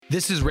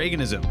This is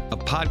Reaganism, a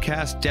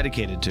podcast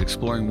dedicated to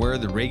exploring where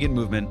the Reagan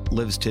movement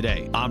lives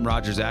today. I'm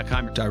Roger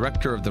Zackheim,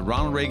 director of the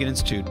Ronald Reagan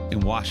Institute in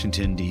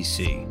Washington,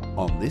 D.C.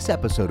 On this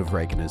episode of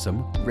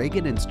Reaganism,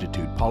 Reagan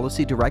Institute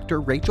Policy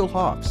Director Rachel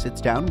Hoff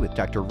sits down with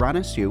Dr.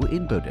 Rana Siu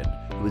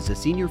Inboden, who is a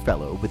senior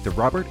fellow with the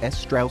Robert S.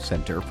 Strauss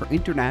Center for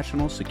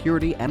International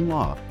Security and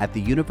Law at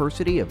the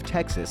University of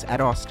Texas at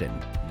Austin.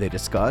 They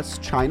discuss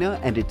China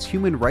and its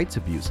human rights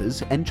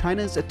abuses and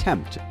China's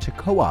attempt to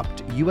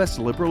co-opt U.S.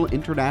 liberal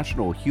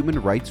international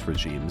human rights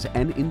regimes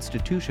and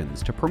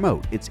institutions to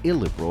promote its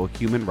illiberal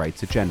human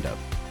rights agenda.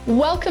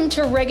 Welcome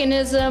to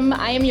Reaganism.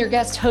 I am your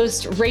guest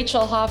host,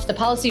 Rachel Hoff, the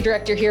policy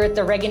director here at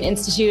the Reagan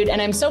Institute,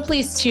 and I'm so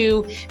pleased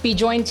to be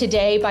joined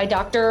today by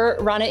Dr.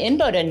 Rana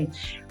Inboden.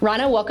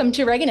 Rana, welcome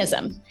to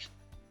Reaganism.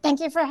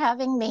 Thank you for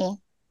having me.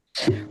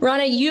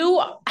 Rana,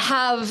 you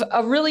have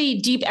a really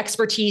deep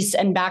expertise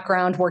and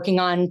background working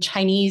on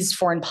Chinese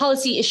foreign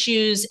policy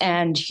issues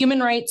and human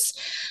rights.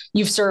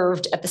 You've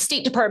served at the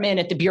State Department,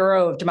 at the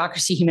Bureau of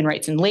Democracy, Human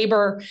Rights, and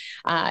Labor.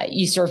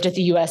 You served at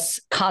the U.S.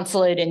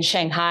 Consulate in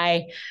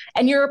Shanghai.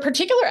 And you're a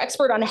particular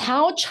expert on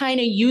how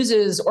China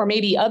uses or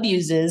maybe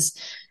abuses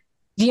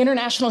the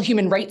international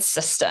human rights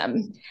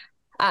system.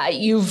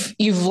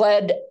 You've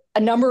led a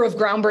number of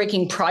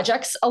groundbreaking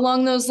projects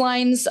along those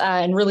lines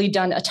and really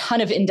done a ton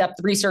of in-depth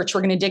research.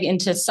 We're going to dig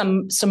into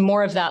some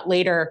more of that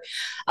later.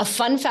 A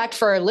fun fact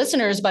for our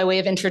listeners by way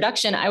of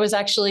introduction, I was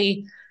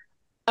actually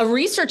a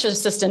research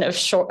assistant of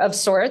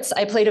sorts.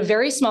 I played a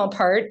very small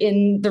part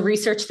in the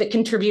research that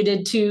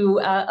contributed to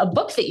a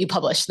book that you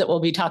published that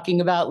we'll be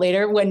talking about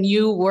later when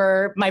you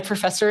were my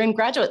professor in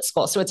graduate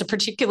school. So it's a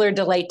particular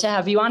delight to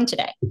have you on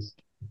today.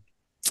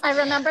 I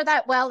remember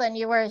that well, and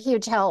you were a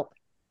huge help.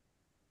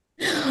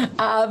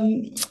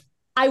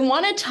 I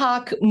want to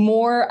talk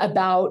more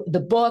about the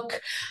book,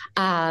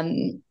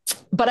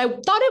 but I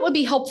thought it would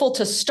be helpful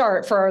to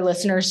start for our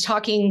listeners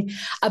talking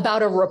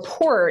about a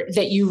report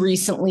that you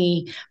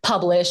recently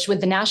published with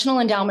the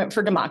National Endowment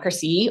for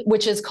Democracy,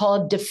 which is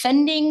called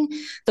Defending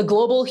the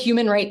Global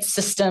Human Rights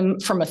System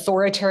from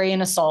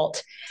Authoritarian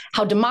Assault: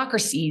 How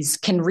Democracies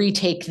Can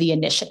Retake the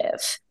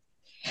Initiative.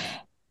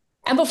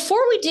 And before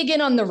we dig in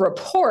on the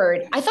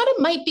report, I thought it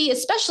might be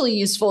especially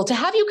useful to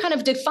have you kind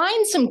of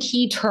define some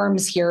key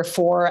terms here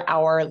for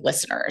our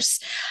listeners.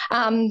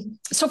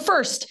 So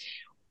first,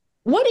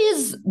 what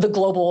is the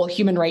global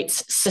human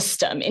rights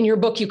system? In your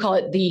book, you call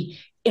it the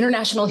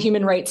international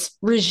human rights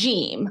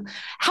regime.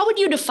 How would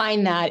you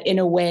define that in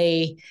a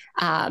way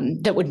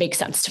that would make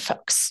sense to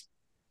folks?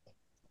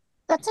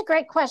 That's a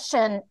great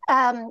question.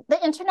 The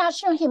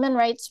international human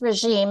rights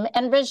regime,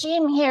 and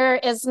regime here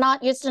is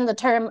not used in the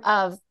term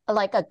of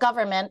like a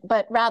government,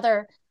 but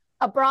rather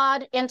a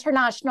broad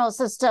international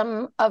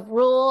system of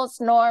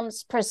rules,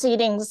 norms,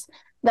 proceedings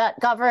that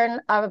govern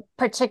a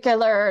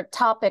particular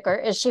topic or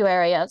issue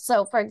area.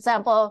 So, for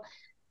example,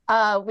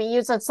 we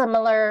use a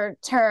similar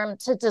term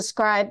to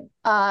describe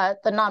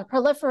the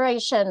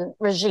non-proliferation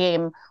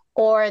regime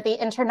or the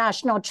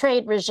international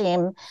trade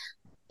regime.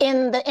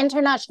 In the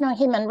international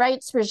human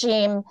rights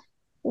regime,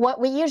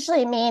 what we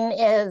usually mean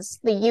is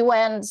the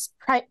UN's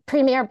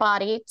premier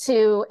body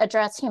to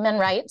address human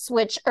rights,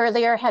 which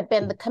earlier had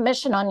been the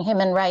Commission on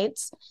Human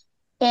Rights.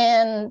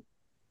 In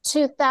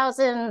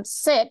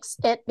 2006,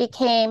 it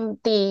became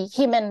the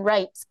Human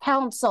Rights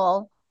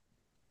Council.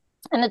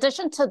 In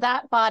addition to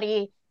that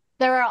body,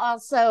 there are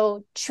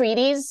also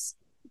treaties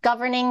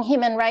governing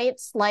human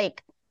rights,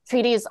 like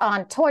treaties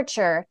on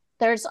torture.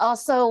 There's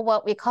also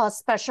what we call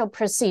special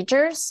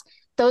procedures.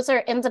 Those are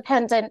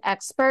independent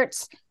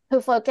experts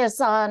who focus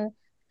on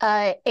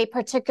a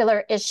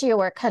particular issue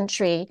or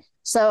country.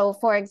 So,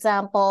 for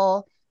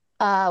example,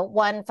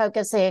 one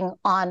focusing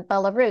on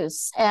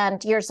Belarus.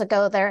 And years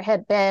ago, there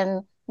had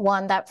been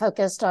one that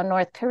focused on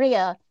North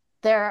Korea.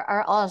 There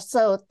are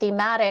also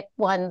thematic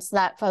ones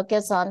that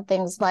focus on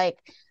things like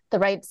the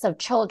rights of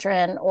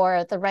children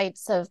or the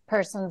rights of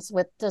persons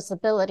with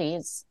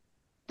disabilities.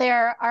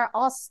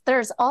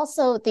 There's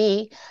also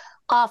the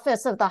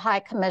Office of the High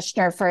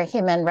Commissioner for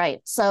Human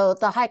Rights. So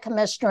the High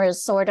Commissioner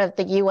is sort of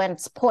the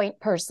UN's point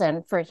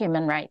person for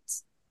human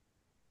rights.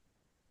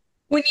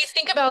 When you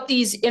think about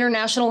these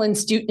international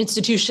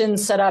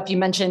institutions set up, you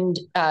mentioned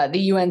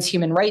the UN's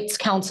Human Rights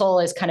Council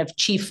is kind of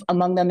chief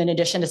among them, in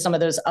addition to some of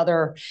those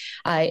other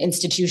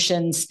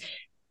institutions.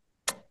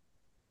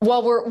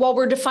 While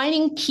we're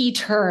defining key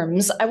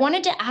terms, I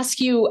wanted to ask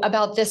you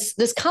about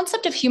this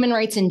concept of human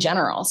rights in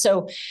general.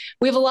 So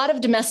we have a lot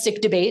of domestic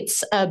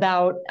debates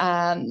about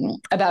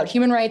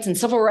human rights and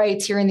civil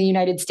rights here in the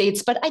United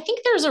States, but I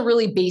think there's a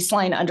really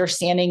baseline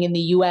understanding in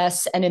the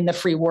U.S. and in the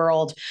free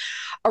world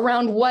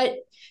around what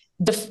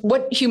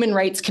human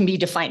rights can be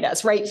defined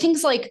as, right?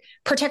 Things like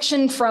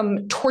protection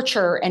from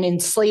torture and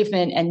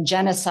enslavement and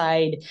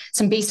genocide,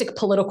 some basic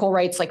political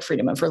rights like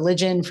freedom of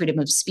religion, freedom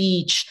of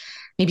speech,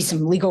 maybe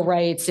some legal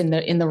rights in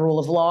the rule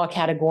of law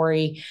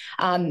category.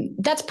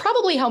 That's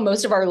probably how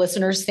most of our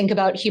listeners think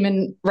about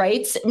human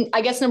rights.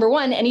 I guess, number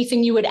one,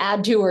 anything you would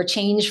add to or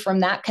change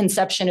from that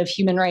conception of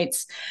human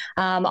rights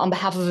on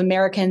behalf of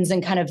Americans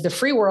and kind of the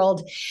free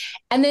world?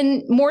 And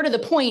then more to the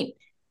point,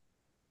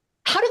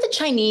 How do the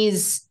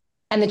Chinese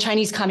and the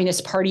Chinese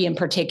Communist Party in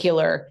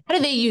particular, how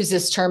do they use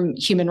this term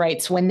human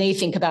rights when they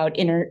think about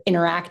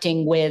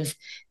interacting with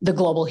the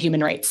global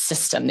human rights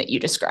system that you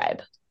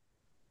describe?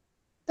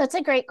 That's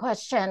a great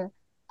question.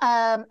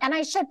 And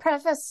I should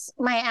preface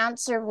my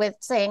answer with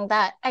saying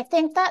that I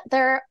think that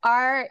there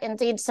are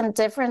indeed some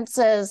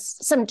differences,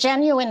 some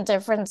genuine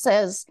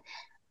differences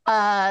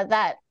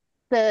that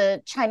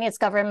the Chinese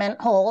government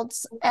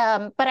holds.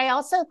 But I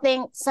also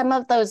think some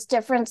of those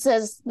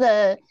differences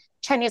the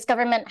Chinese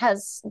government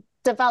has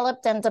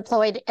developed and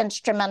deployed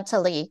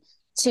instrumentally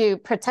to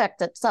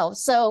protect itself.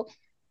 So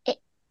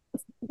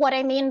what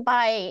I mean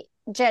by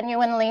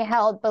genuinely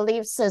held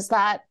beliefs is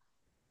that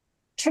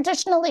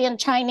traditionally in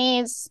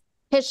Chinese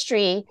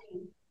history,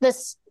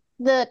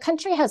 the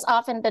country has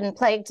often been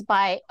plagued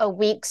by a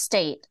weak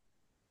state.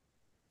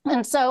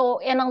 And so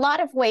in a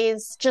lot of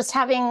ways, just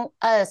having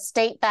a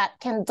state that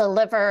can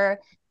deliver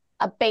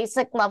a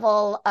basic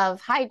level of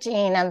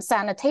hygiene and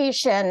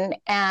sanitation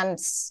and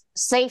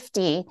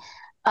safety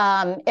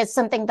is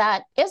something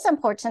that is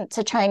important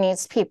to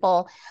Chinese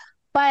people.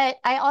 But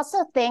I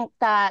also think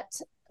that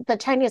the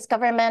Chinese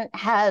government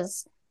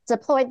has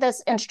deployed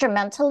this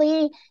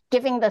instrumentally,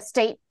 giving the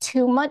state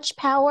too much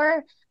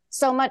power,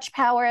 so much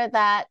power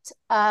that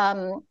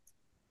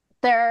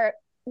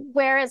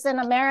whereas in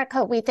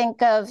America, we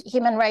think of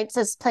human rights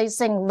as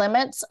placing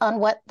limits on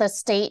what the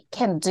state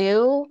can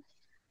do.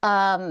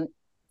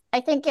 I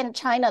think in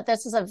China,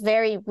 this is a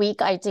very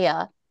weak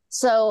idea.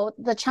 So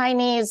the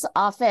Chinese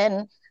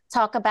often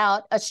talk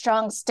about a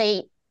strong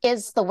state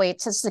is the way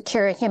to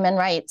secure human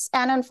rights.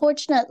 And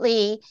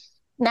unfortunately,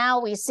 now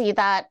we see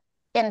that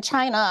in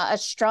China, a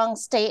strong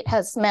state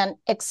has meant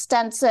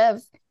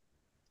extensive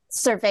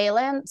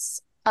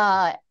surveillance,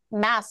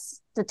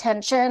 mass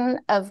detention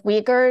of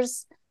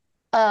Uyghurs,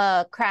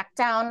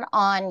 crackdown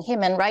on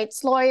human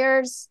rights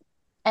lawyers,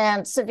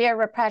 and severe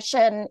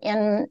repression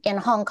in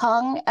Hong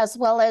Kong, as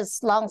well as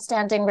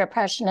longstanding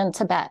repression in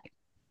Tibet.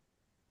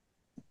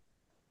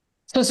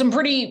 So some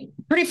pretty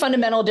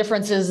fundamental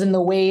differences in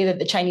the way that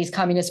the Chinese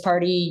Communist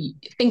Party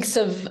thinks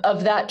of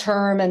that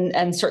term,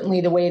 and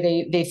certainly the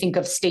way they think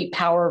of state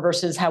power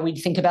versus how we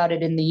think about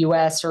it in the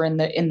US or in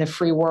the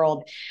free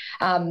world.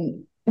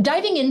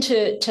 Diving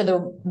into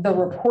the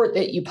report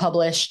that you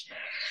published,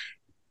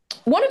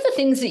 one of the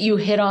things that you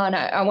hit on,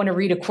 I want to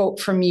read a quote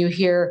from you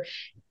here.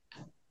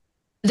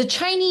 The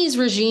Chinese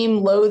regime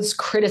loathes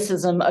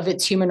criticism of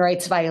its human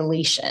rights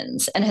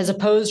violations and has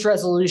opposed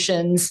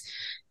resolutions.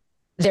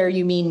 There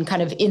you mean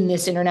kind of in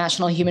this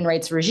international human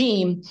rights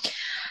regime.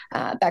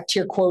 Back to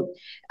your quote,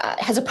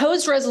 has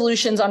opposed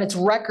resolutions on its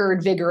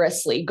record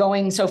vigorously,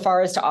 going so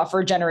far as to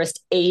offer generous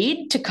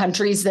aid to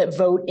countries that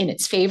vote in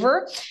its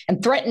favor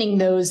and threatening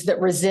those that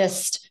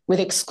resist with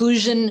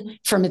exclusion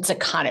from its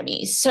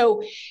economy.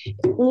 So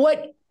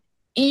what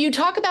you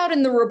talk about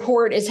in the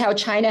report is how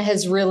China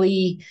has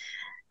really,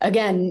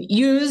 again,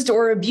 used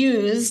or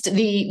abused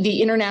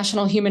the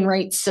international human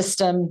rights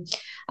system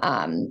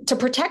to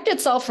protect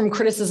itself from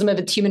criticism of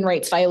its human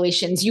rights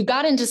violations. You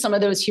got into some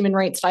of those human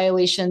rights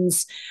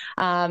violations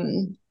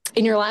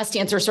in your last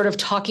answer, sort of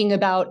talking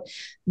about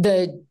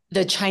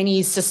the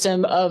Chinese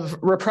system of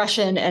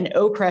repression and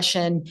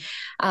oppression.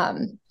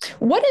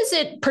 What is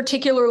it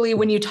particularly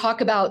when you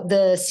talk about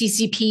the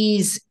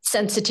CCP's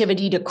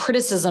sensitivity to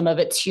criticism of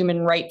its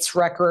human rights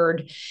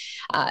record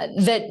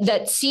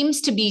that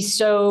seems to be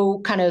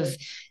so kind of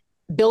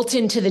built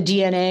into the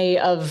DNA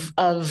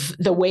of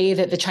the way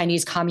that the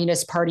Chinese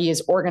Communist Party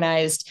is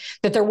organized,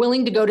 that they're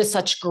willing to go to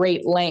such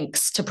great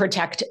lengths to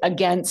protect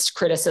against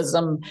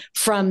criticism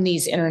from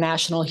these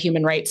international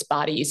human rights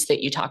bodies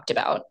that you talked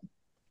about?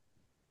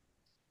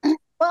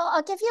 Well,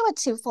 I'll give you a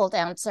twofold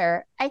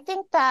answer. I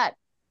think that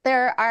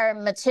there are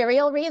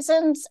material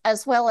reasons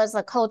as well as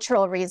a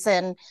cultural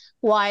reason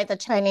why the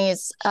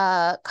Chinese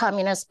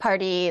Communist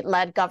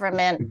Party-led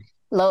government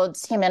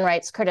loads human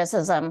rights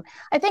criticism.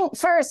 I think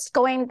first,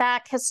 going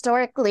back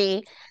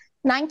historically,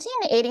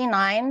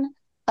 1989,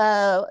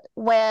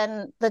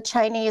 when the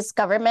Chinese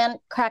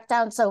government cracked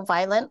down so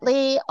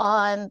violently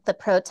on the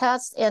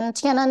protests in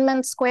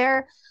Tiananmen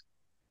Square,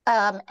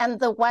 and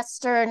the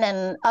Western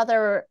and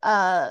other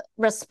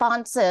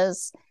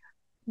responses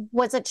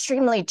was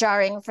extremely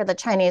jarring for the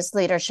Chinese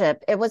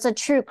leadership. It was a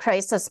true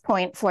crisis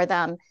point for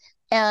them.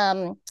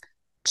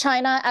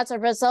 China, as a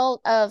result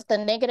of the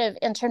negative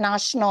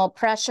international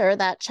pressure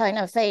that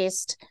China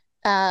faced,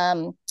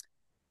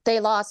 they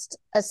lost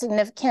a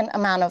significant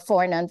amount of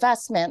foreign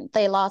investment.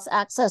 They lost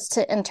access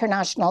to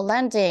international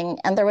lending,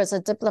 and there was a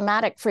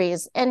diplomatic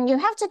freeze. And you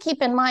have to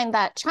keep in mind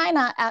that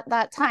China at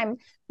that time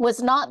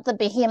was not the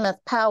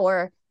behemoth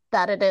power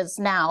that it is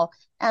now.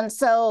 And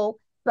so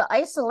the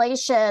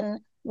isolation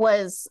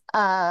was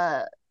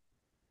a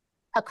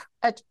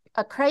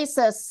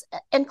crisis,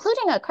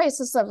 including a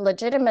crisis of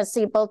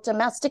legitimacy, both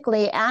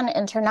domestically and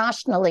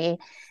internationally.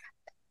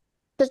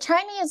 The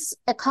Chinese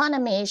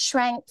economy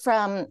shrank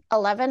from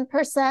 11%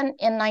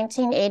 in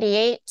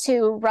 1988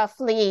 to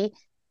roughly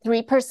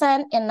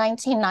 3% in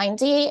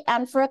 1990.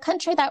 And for a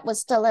country that was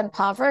still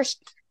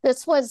impoverished,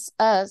 this was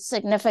a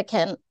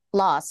significant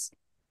loss.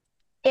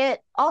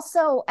 It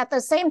also, at the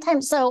same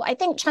time, so I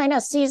think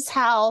China sees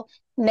how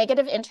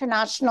negative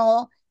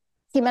international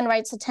human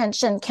rights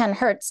attention can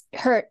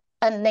hurt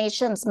a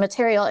nation's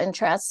material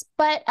interests.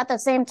 But at the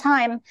same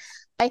time,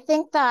 I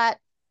think that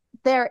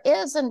there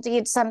is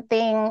indeed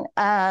something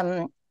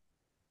to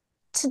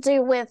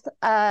do with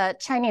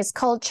Chinese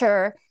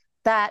culture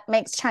that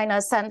makes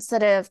China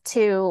sensitive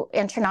to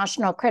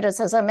international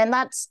criticism. And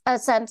that's a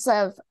sense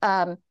of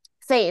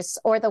face,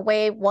 or the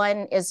way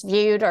one is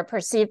viewed or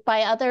perceived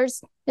by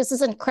others. This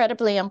is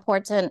incredibly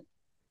important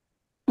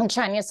in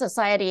Chinese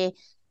society.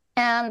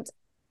 And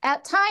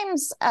at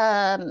times,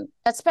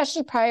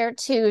 especially prior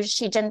to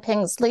Xi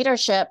Jinping's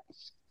leadership,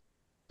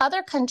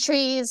 other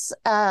countries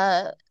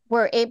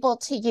were able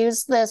to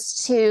use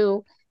this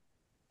to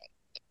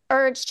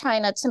urge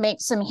China to make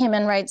some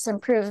human rights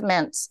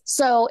improvements.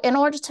 So in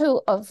order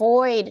to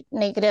avoid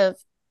negative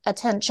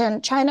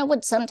attention, China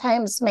would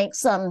sometimes make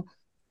some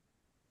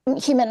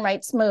human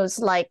rights moves,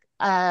 like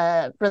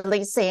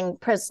releasing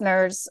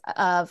prisoners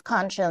of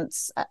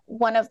conscience.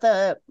 One of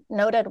the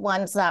noted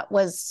ones that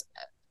was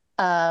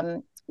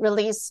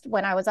released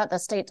when I was at the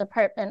State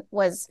Department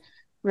was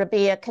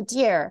Rabia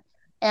Kadir.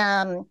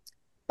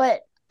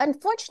 But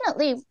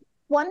unfortunately,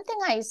 one thing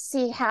I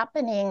see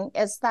happening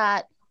is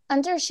that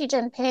under Xi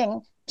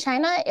Jinping,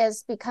 China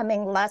is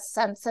becoming less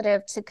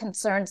sensitive to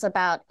concerns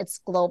about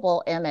its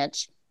global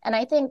image. And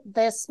I think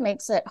this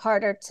makes it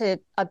harder to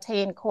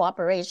obtain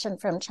cooperation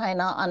from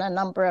China on a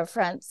number of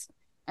fronts,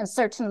 and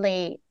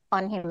certainly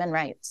on human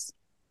rights.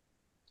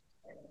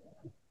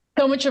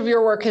 So much of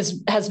your work has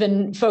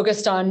been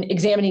focused on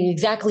examining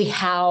exactly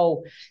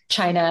how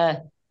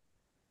China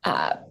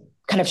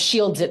kind of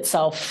shields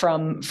itself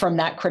from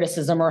that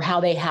criticism, or how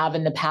they have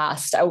in the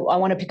past. I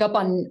want to pick up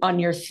on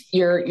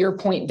your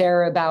point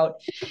there about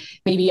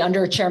maybe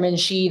under Chairman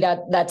Xi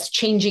that's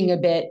changing a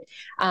bit.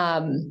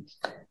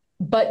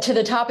 But to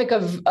the topic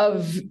of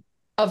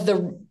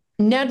the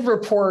Ned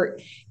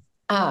report,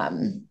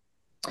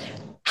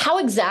 how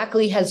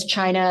exactly has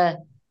China,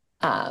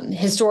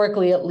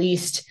 historically at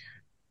least,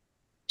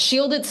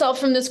 shielded itself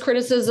from this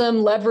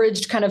criticism,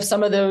 leveraged kind of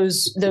some of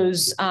those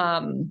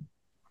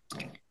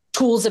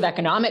tools of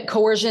economic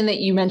coercion that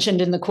you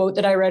mentioned in the quote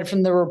that I read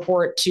from the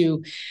report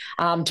to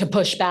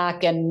push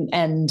back and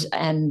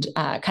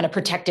kind of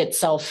protect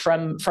itself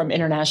from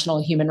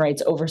international human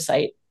rights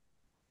oversight?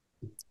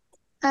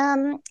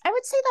 I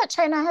would say that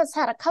China has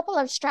had a couple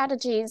of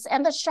strategies,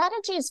 and the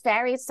strategies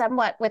vary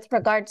somewhat with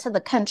regard to the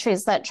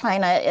countries that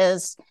China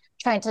is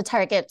trying to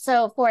target.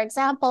 So, for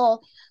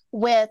example,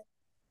 with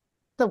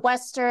the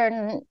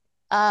Western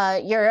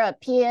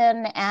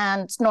European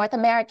and North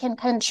American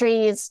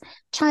countries,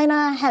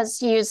 China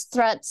has used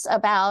threats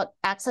about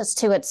access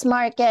to its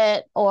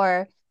market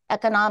or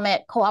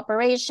economic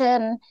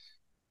cooperation,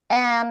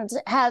 and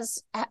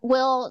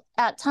will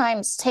at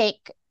times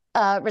take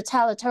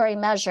retaliatory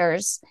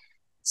measures.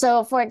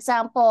 So, for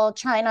example,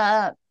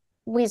 China,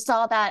 we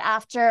saw that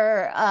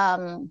after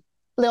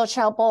Liu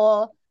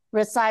Xiaobo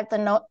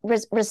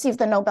received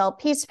the Nobel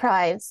Peace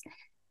Prize,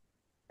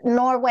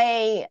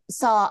 Norway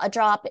saw a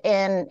drop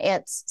in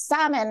its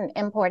salmon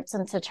imports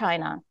into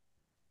China.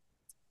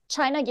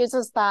 China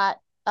uses that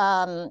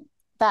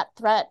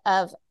threat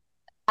of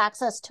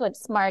access to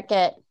its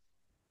market,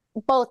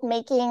 both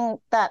making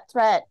that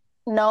threat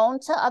known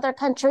to other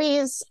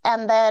countries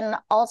and then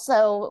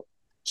also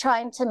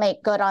trying to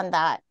make good on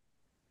that.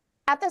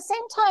 At the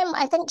same time,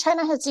 I think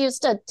China has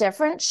used a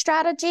different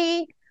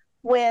strategy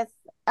with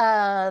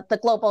the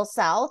Global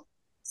South.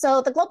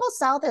 So the Global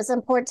South is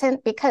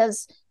important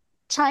because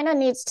China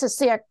needs to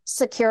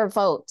secure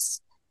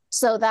votes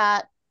so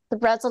that the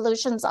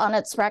resolutions on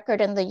its record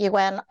in the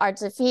UN are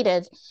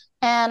defeated.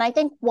 And I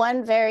think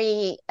one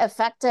very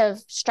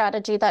effective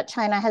strategy that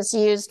China has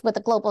used with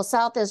the Global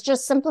South is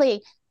just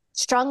simply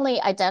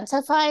strongly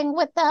identifying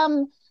with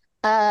them,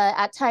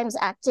 at times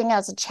acting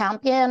as a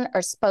champion or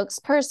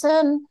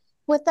spokesperson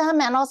with them,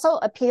 and also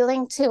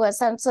appealing to a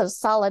sense of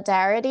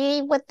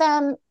solidarity with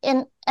them.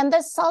 And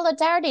this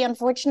solidarity,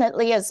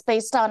 unfortunately, is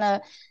based on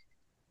a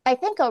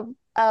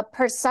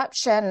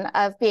perception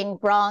of being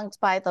wronged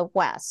by the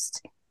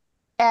West.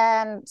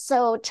 And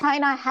so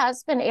China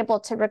has been able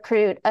to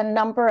recruit a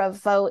number of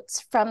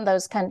votes from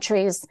those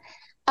countries.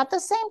 At the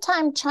same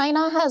time,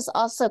 China has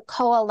also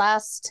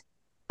coalesced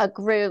a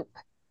group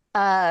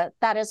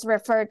that is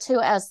referred to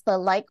as the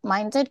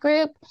like-minded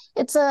group.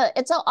 It's an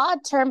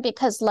odd term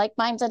because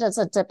like-minded is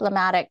a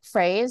diplomatic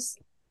phrase.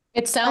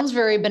 It sounds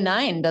very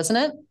benign, doesn't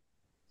it?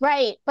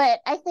 Right,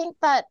 but I think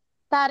that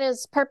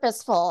is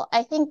purposeful.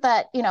 I think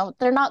that,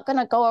 they're not going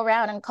to go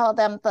around and call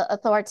them the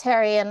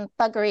authoritarian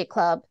thuggery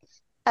club.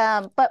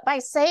 But by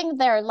saying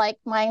they're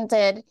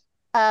like-minded,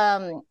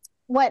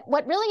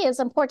 what really is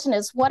important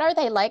is, what are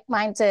they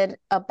like-minded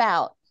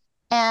about?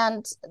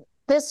 And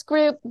this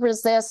group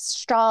resists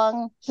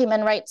strong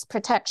human rights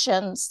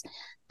protections.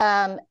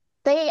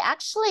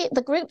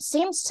 The group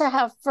seems to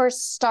have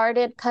first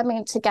started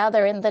coming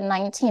together in the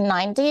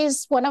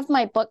 1990s. One of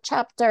my book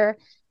chapter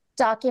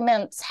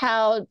documents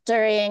how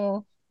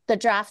during the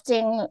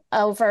drafting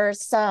over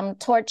some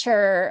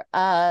torture,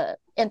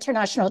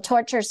 international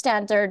torture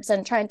standards,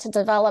 and trying to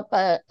develop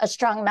a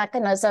strong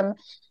mechanism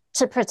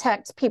to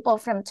protect people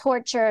from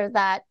torture,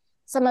 that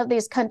some of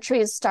these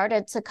countries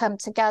started to come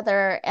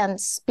together and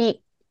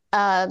speak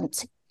in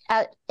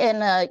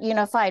a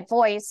unified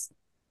voice.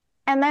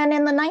 And then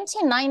in the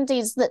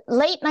 1990s, the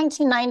late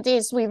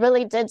 1990s, we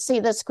really did see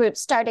this group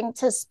starting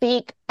to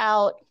speak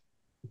out,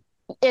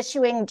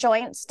 issuing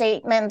joint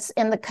statements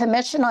in the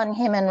Commission on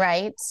Human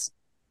Rights.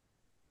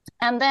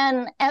 And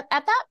then at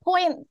that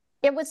point,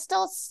 it was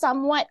still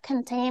somewhat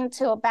contained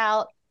to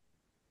about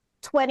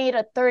 20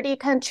 to 30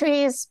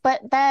 countries.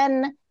 But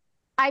then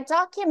I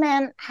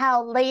document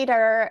how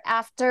later,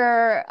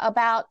 after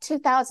about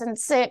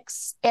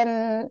 2006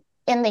 in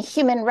the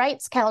Human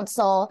Rights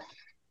Council,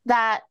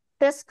 that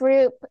this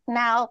group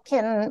now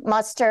can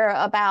muster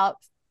about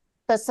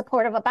the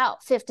support of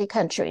about 50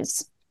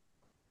 countries.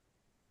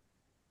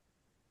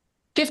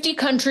 50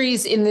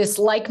 countries in this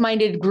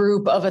like-minded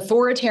group of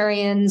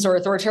authoritarians or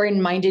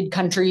authoritarian-minded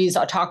countries,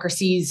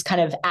 autocracies,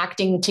 kind of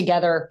acting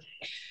together.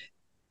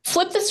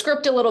 Flip the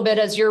script a little bit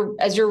as your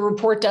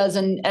report does,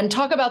 and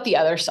talk about the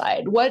other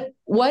side. What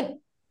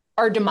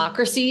are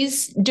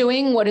democracies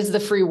doing? What is the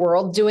free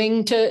world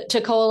doing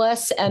to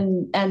coalesce?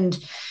 And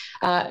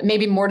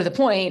maybe more to the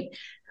point,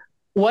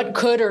 what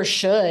could or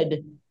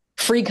should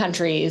free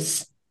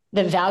countries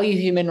that value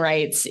human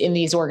rights in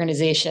these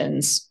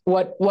organizations,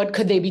 what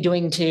could they be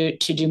doing to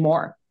do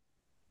more?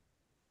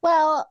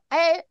 Well,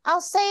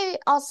 I'll say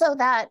also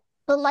that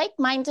the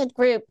like-minded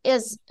group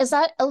is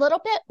that a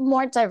little bit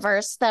more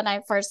diverse than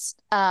I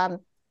first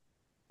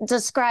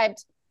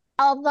described.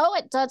 Although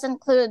it does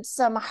include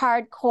some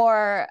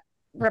hardcore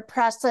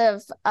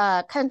repressive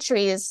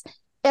countries,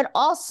 it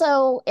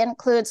also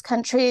includes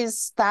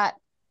countries that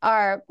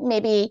are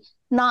maybe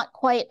not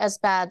quite as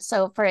bad.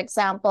 So, for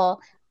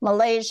example,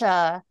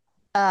 Malaysia,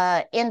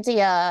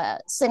 India,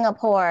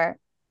 Singapore.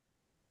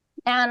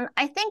 And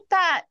I think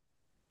that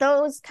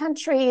those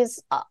countries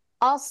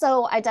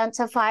also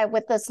identify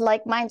with this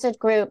like-minded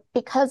group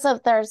because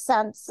of their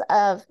sense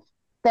of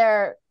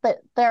their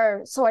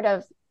sort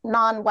of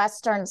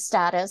non-Western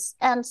status.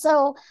 And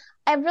so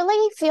I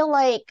really feel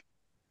like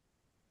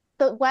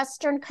the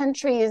Western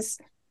countries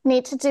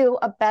need to do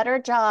a better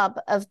job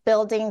of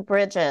building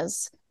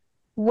bridges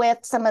with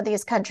some of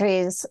these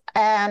countries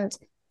and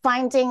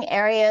finding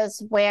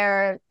areas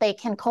where they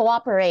can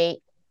cooperate.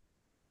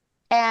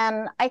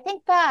 And I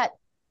think that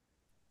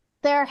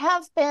there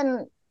have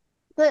been,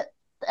 the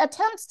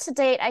attempts to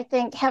date, I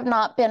think, have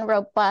not been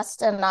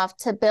robust enough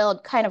to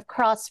build kind of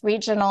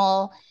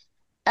cross-regional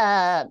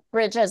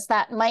bridges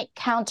that might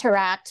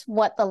counteract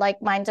what the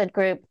like-minded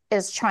group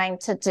is trying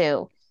to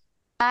do.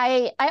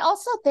 I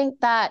also think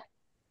that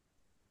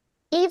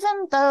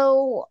even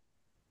though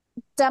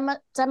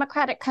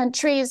democratic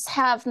countries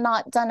have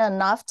not done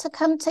enough to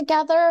come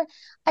together,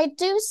 I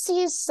do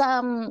see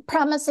some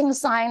promising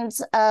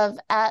signs of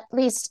at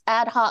least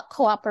ad hoc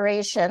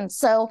cooperation.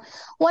 So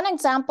one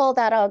example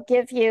that I'll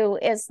give you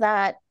is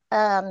that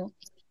there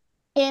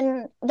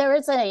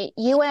is a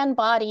UN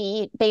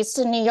body based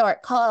in New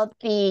York called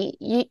the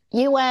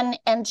UN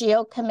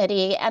NGO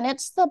Committee, and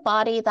it's the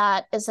body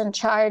that is in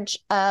charge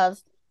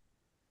of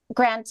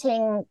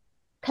granting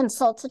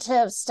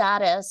consultative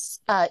status,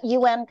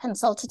 UN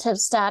consultative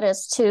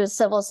status to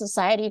civil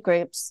society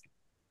groups.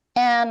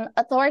 And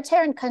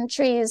authoritarian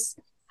countries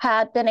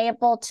had been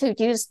able to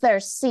use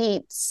their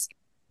seats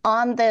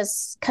on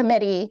this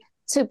committee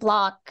to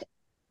block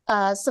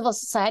civil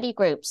society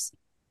groups.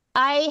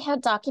 I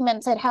had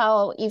documented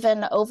how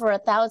even over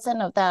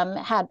 1,000 of them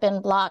had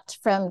been blocked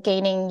from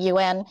gaining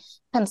UN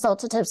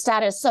consultative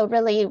status, so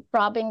really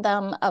robbing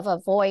them of a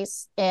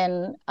voice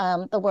in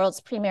the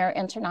world's premier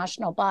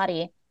international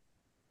body.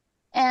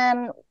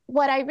 And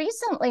what I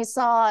recently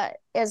saw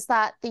is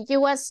that the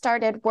US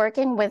started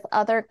working with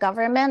other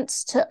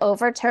governments to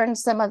overturn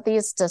some of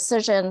these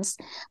decisions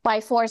by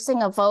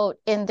forcing a vote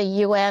in the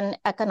UN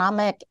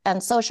Economic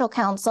and Social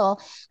Council.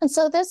 And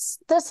so this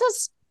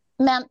has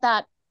meant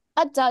that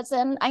a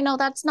dozen, I know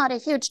that's not a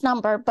huge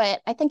number,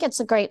 but I think it's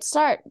a great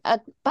start.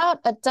 About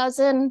a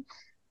dozen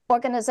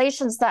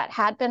organizations that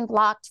had been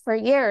blocked for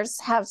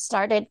years have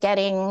started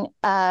getting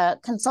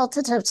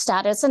consultative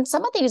status. And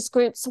some of these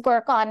groups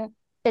work on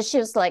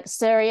issues like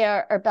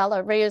Syria or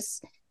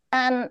Belarus.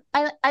 And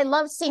I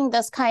love seeing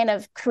this kind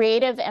of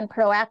creative and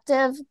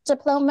proactive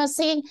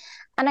diplomacy.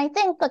 And I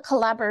think the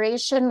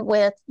collaboration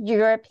with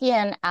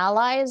European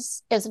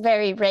allies is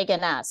very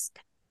Reagan-esque.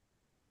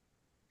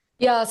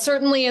 Yeah,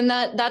 certainly. And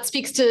that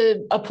speaks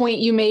to a point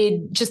you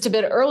made just a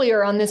bit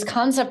earlier on this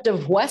concept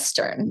of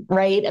Western,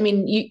 right? I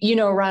mean, you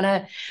know,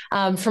 Rana,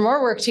 from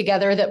our work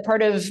together, that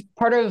part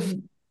of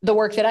the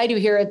work that I do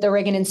here at the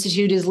Reagan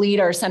Institute is lead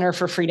our Center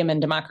for Freedom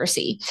and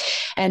Democracy.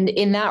 And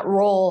in that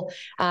role,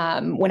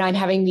 when I'm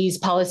having these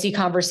policy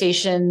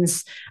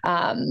conversations,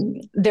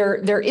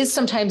 there is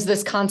sometimes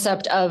this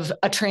concept of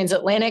a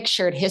transatlantic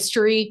shared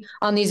history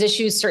on these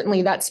issues.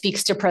 Certainly that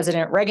speaks to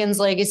President Reagan's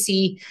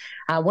legacy.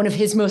 One of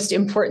his most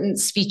important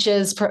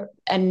speeches,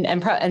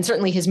 and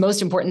certainly his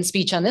most important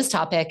speech on this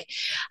topic,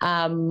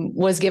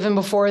 was given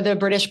before the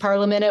British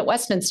Parliament at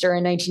Westminster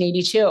in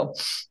 1982.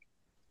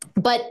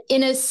 But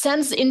in a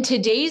sense, in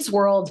today's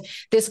world,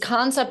 this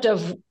concept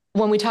of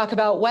when we talk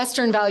about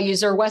Western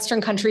values or Western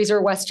countries or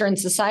Western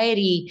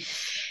society,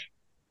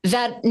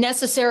 that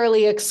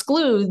necessarily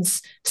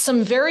excludes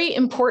some very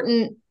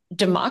important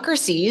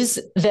democracies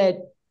that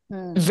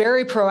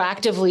very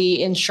proactively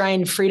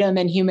enshrine freedom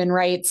and human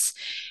rights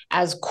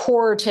as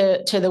core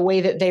to the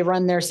way that they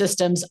run their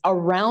systems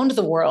around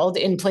the world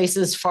in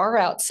places far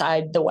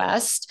outside the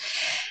West.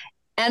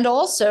 And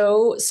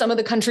also some of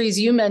the countries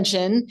you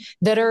mentioned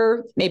that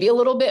are maybe a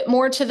little bit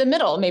more to the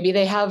middle. Maybe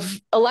they have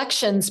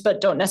elections,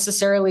 but don't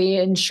necessarily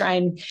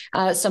enshrine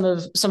some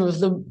of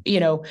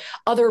the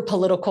other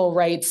political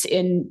rights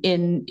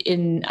in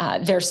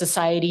their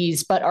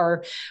societies, but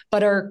are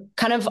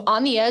kind of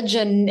on the edge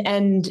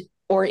and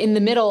or in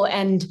the middle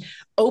and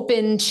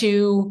open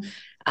to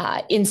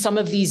in some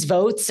of these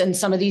votes and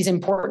some of these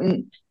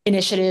important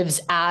initiatives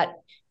at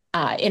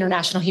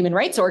international human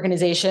rights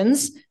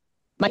organizations.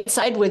 Might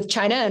side with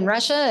China and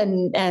Russia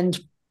and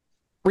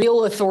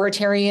real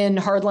authoritarian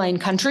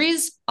hardline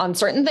countries on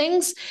certain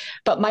things,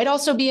 but might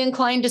also be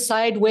inclined to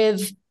side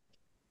with,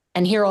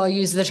 and here I'll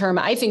use the term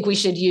I think we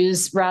should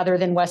use rather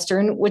than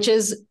Western, which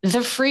is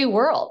the free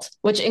world,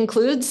 which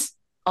includes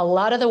a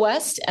lot of the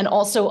West and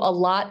also a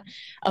lot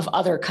of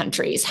other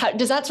countries.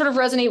 Does that sort of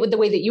resonate with the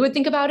way that you would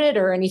think about it,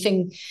 or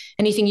anything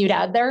you'd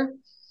add there?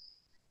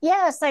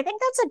 Yes, I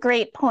think that's a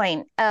great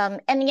point.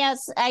 And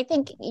yes, I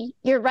think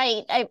you're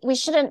right. We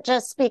shouldn't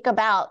just speak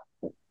about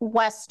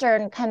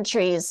Western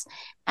countries.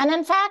 And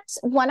in fact,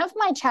 one of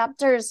my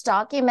chapters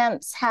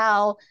documents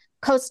how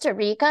Costa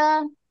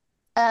Rica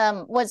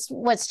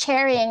was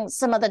chairing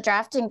some of the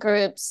drafting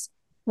groups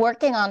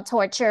working on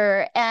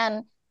torture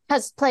and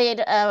has played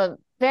a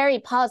very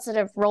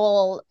positive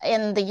role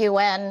in the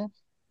UN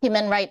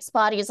human rights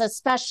bodies,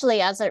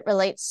 especially as it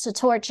relates to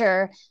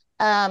torture.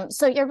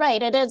 So you're right.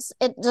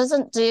 It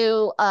doesn't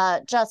do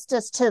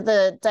justice to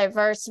the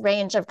diverse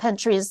range of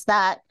countries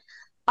that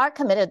are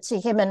committed to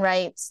human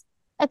rights.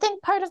 I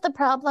think part of the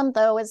problem,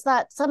 though, is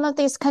that some of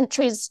these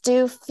countries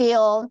do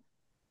feel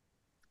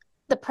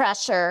the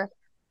pressure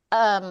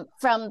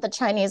from the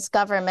Chinese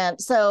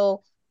government.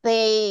 So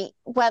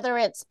whether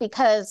it's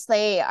because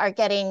they are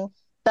getting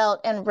Belt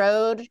and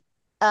Road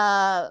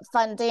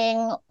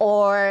funding,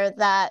 or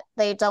that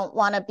they don't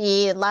want to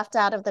be left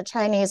out of the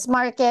Chinese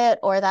market,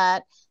 or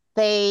that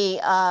they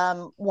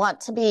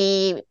want to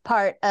be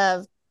part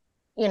of,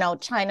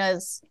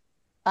 China's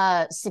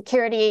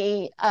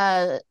security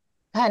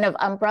kind of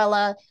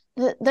umbrella.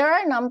 There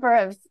are a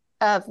number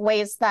of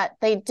ways that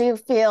they do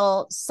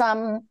feel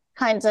some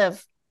kind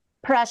of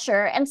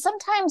pressure. And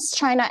sometimes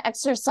China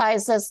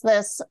exercises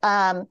this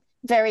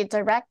very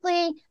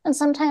directly, and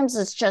sometimes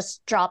it's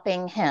just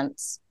dropping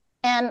hints.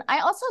 And I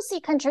also see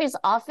countries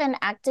often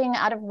acting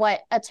out of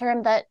a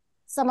term that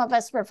some of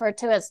us refer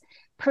to as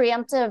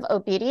preemptive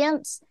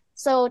obedience.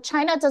 So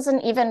China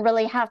doesn't even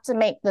really have to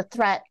make the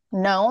threat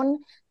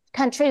known.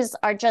 Countries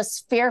are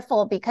just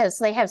fearful because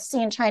they have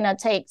seen China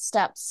take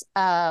steps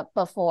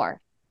before.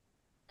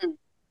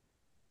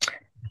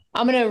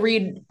 I'm going to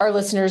read our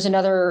listeners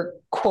another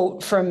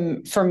quote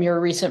from your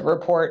recent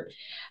report.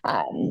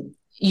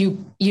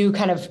 You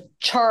kind of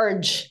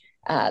charge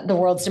the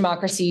world's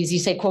democracies. You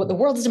say, quote, "The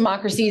world's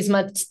democracies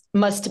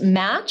must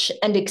match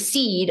and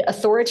exceed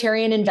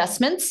authoritarian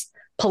investments,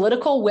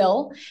 political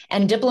will,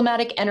 and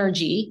diplomatic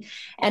energy,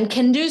 and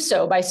can do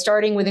so by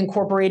starting with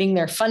incorporating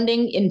their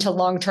funding into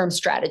long-term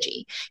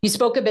strategy." You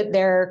spoke a bit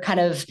there kind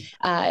of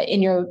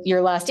in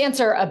your last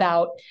answer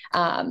about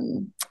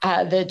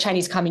the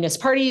Chinese Communist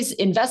Party's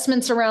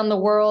investments around the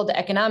world,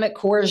 economic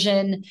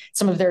coercion,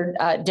 some of their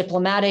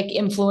diplomatic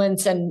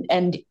influence,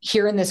 and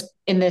here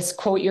in this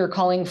quote, you're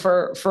calling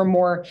for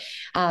more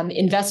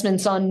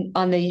investments on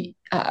the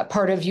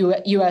part of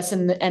U.S.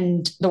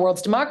 and the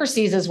world's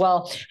democracies as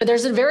well. But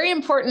there's a very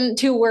important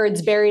two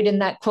words buried in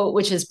that quote,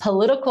 which is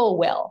political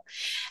will.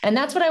 And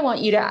that's what I want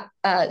you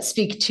to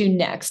speak to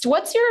next.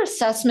 What's your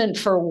assessment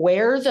for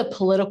where the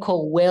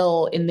political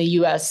will in the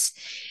U.S.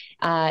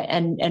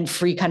 And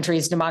free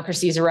countries,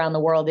 democracies around the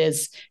world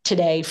is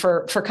today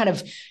for kind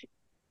of,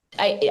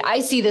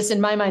 I see this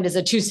in my mind as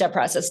a two-step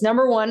process.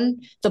 Number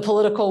one, the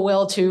political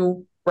will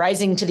to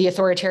rising to the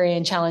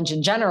authoritarian challenge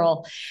in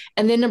general.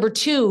 And then number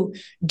two,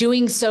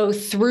 doing so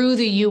through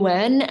the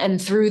UN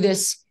and through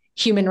this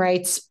human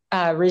rights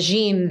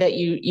regime that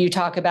you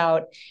talk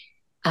about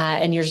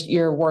and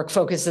your work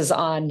focuses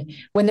on,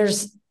 when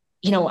there's,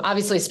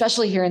 obviously,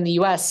 especially here in the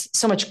US,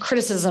 so much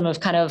criticism of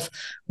kind of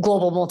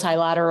global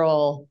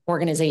multilateral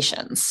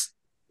organizations.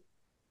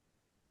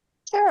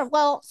 Sure.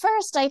 Well,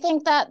 first, I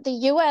think that the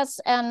US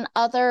and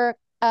other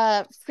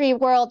free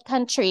world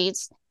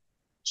countries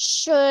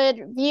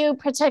should view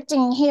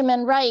protecting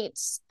human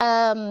rights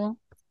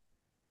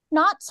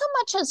not so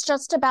much as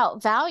just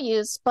about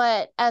values,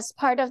 but as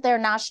part of their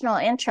national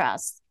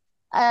interests.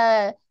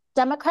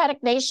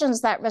 Democratic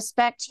nations that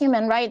respect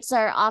human rights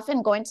are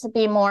often going to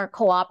be more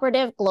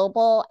cooperative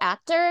global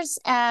actors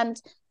and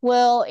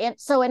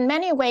so in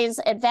many ways,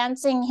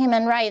 advancing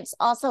human rights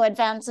also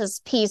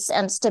advances peace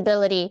and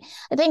stability.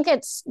 I think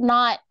it's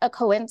not a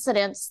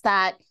coincidence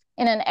that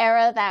in an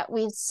era that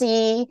we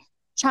see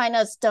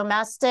China's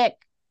domestic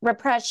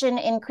repression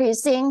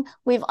increasing,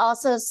 we've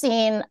also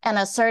seen an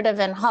assertive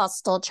and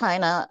hostile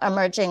China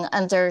emerging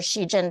under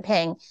Xi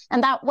Jinping.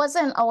 And that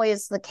wasn't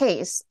always the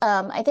case.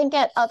 I think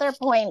at other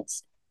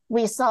points,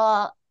 we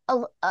saw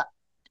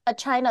a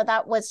China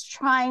that was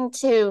trying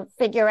to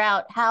figure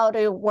out how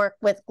to work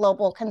with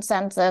global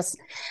consensus.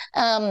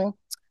 I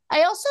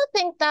also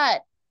think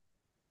that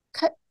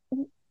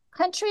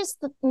countries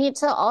need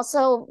to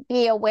also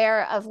be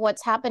aware of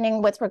what's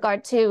happening with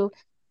regard to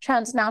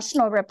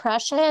transnational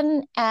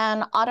repression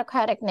and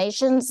autocratic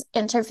nations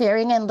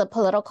interfering in the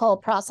political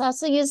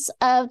processes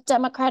of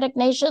democratic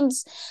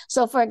nations.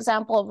 So, for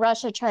example,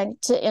 Russia trying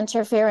to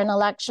interfere in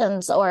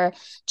elections or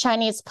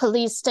Chinese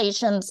police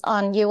stations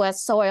on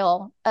U.S.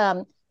 soil.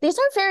 These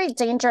are very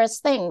dangerous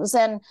things.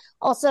 And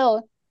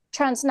also,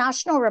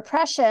 transnational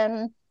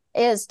repression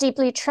is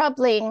deeply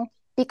troubling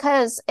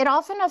because it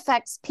often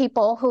affects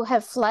people who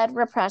have fled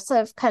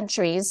repressive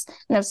countries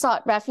and have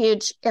sought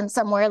refuge in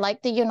somewhere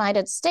like the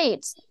United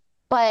States,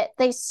 but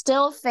they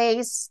still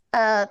face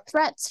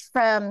threats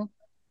from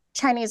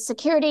Chinese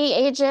security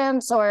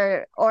agents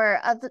or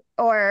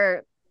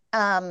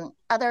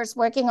others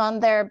working on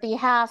their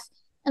behalf.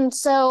 And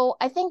so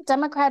I think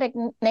democratic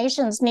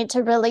nations need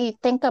to really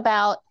think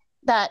about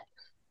that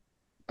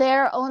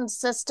their own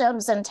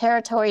systems and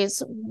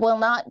territories will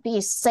not be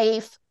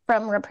safe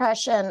from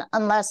repression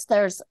unless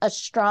there's a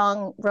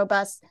strong,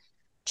 robust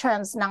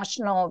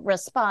transnational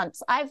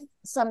response. I've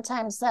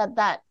sometimes said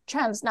that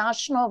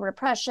transnational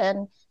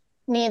repression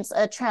needs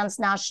a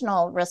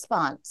transnational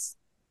response.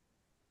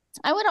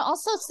 I would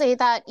also say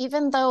that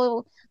even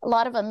though a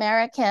lot of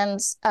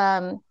Americans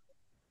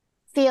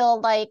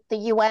feel like the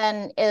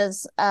UN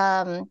is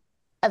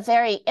a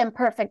very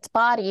imperfect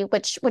body,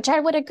 which I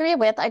would agree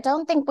with, I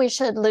don't think we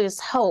should lose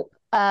hope.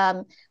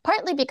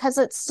 Partly because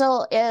it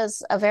still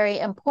is a very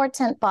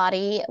important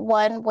body,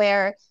 one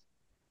where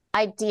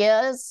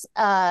ideas,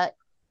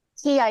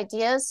 key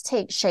ideas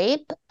take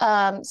shape.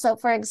 So,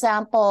 for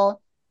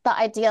example, the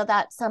idea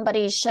that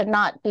somebody should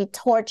not be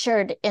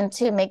tortured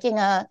into making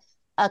a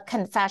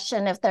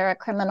confession if they're a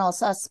criminal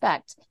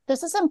suspect.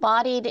 This is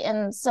embodied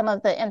in some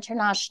of the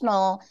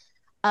international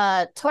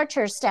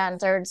torture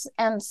standards.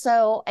 And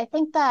so I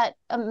think that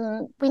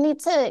we need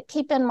to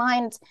keep in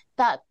mind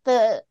that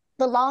the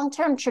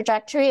long-term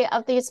trajectory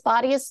of these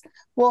bodies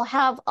will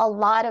have a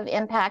lot of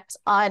impact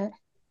on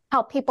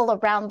how people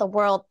around the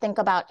world think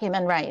about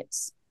human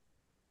rights.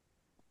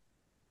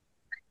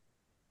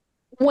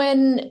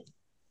 When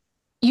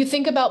you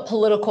think about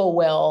political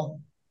will,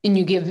 and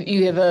you give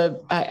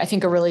I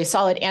think a really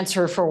solid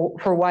answer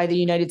for why the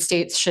United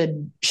States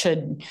should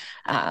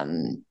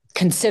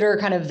consider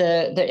kind of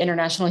the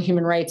international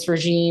human rights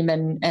regime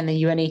and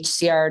the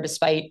UNHCR,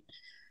 despite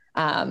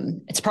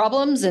its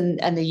problems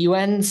and the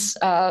UN's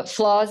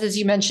flaws, as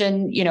you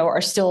mentioned,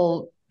 are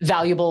still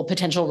valuable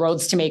potential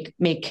roads to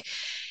make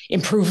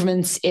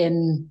improvements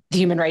in the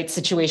human rights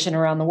situation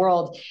around the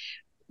world.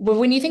 But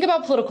when you think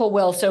about political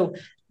will, so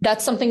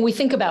that's something we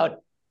think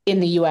about in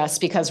the US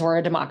because we're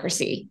a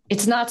democracy.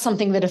 It's not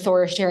something that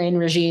authoritarian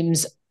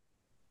regimes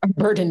are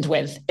burdened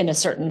with in a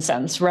certain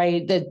sense,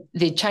 right?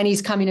 The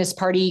Chinese Communist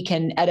Party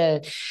can, at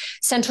a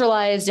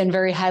centralized and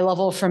very high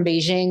level from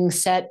Beijing,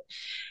 set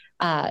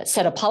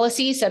a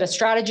policy, set a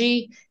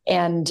strategy.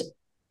 And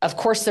of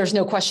course, there's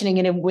no questioning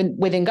it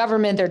within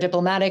government. Their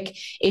diplomatic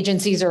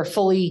agencies are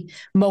fully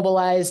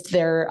mobilized.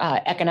 Their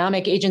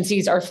economic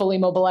agencies are fully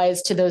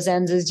mobilized to those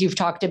ends, as you've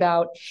talked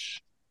about.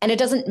 And it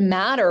doesn't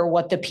matter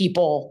what the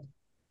people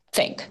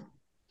think.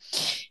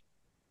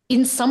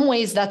 In some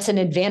ways, that's an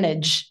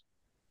advantage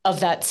of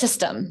that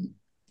system.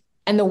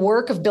 And the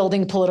work of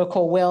building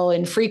political will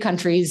in free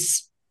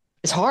countries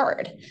is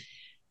hard.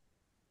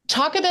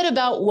 Talk a bit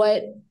about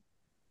what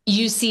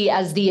you see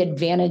as the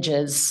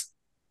advantages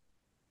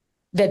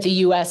that the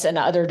US and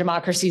other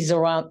democracies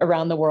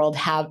around the world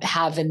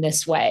have in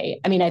this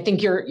way. I mean, I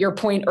think your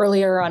point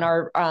earlier on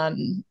our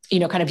kind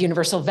of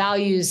universal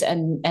values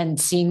and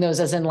seeing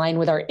those as in line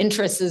with our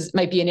interests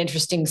might be an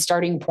interesting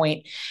starting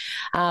point.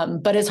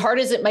 But as hard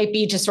as it might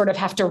be to sort of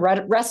have to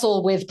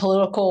wrestle with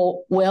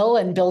political will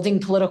and building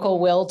political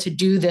will to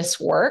do this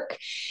work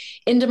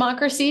in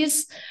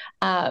democracies,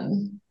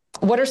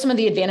 what are some of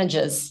the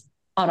advantages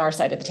on our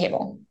side of the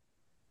table?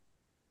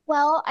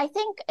 Well, I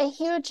think a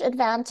huge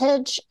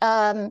advantage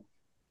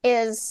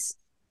is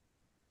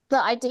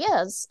the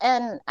ideas.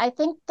 And I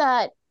think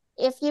that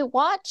if you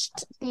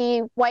watched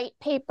the white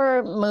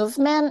paper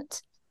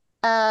movement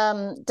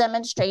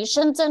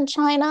demonstrations in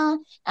China,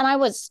 and I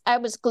was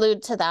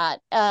glued to that,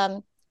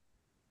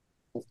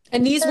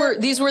 And these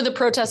were the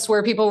protests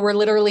where people were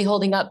literally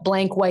holding up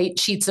blank white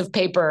sheets of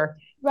paper,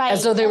 right,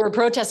 as though they were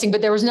protesting,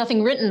 but there was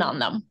nothing written on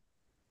them.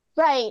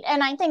 Right.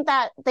 And I think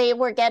that they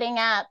were getting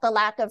at the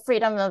lack of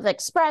freedom of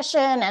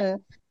expression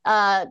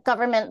and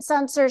government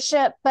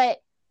censorship. But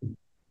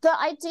the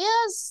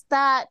ideas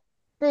that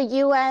the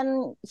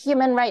UN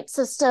human rights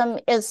system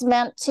is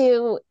meant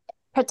to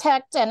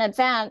protect and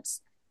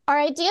advance are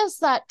ideas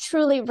that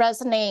truly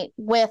resonate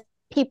with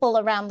people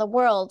around the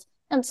world.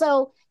 And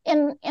so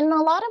in a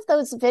lot of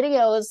those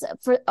videos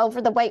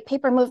over the white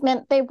paper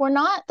movement,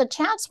 the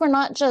chants were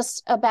not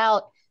just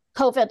about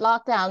COVID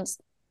lockdowns.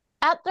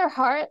 At their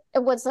heart,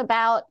 it was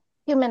about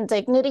human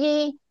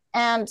dignity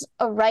and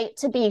a right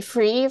to be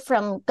free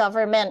from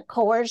government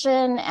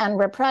coercion and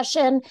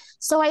repression.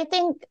 So I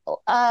think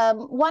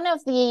one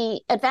of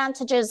the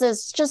advantages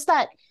is just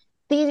that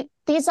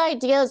these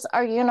ideas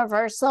are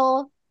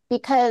universal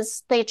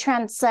because they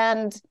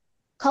transcend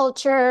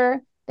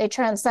culture, they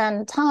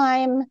transcend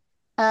time,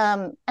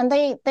 and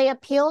they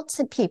appeal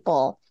to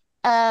people.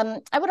 I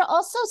would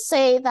also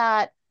say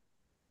that,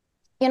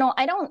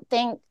 I don't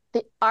think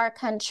our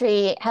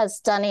country has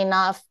done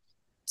enough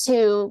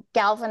to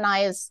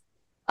galvanize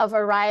a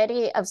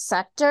variety of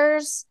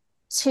sectors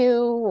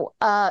to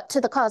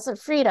the cause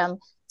of freedom.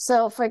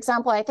 So, for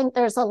example, I think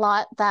there's a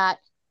lot that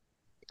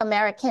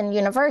American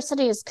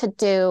universities could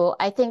do.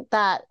 I think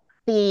that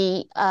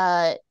the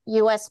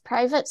U.S.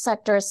 private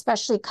sector,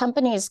 especially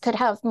companies, could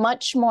have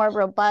much more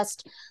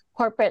robust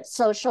corporate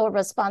social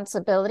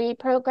responsibility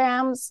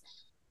programs.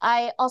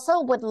 I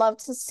also would love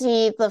to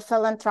see the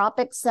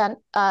philanthropic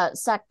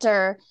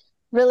sector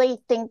really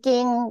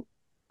thinking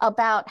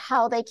about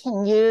how they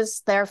can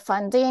use their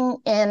funding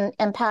in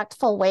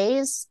impactful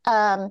ways.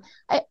 I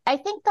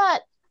think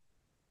that,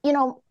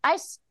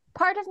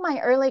 part of my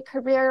early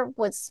career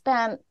was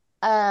spent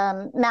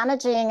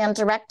managing and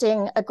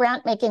directing a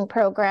grant-making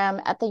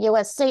program at the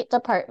U.S. State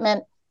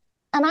Department.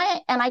 And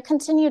I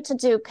continue to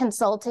do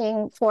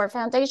consulting for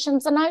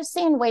foundations. And I've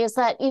seen ways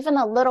that even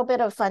a little bit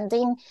of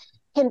funding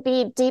can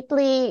be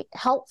deeply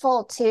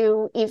helpful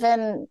to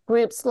even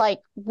groups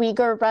like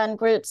Uyghur-run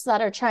groups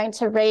that are trying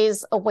to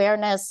raise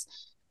awareness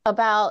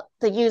about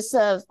the use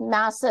of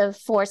massive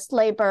forced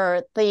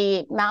labor,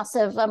 the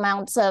massive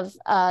amounts of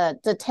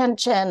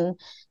detention,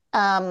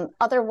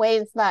 other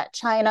ways that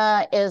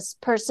China is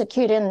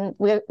persecuting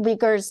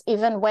Uyghurs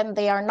even when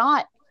they are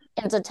not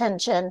in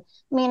detention.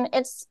 I mean,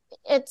 it's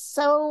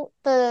so,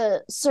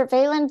 the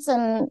surveillance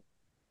in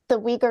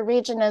the Uyghur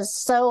region is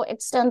so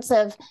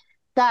extensive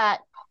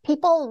that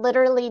people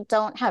literally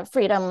don't have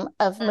freedom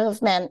of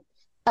movement.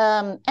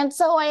 And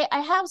so I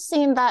have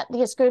seen that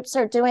these groups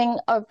are doing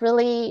a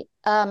really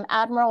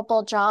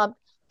admirable job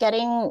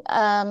getting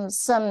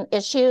some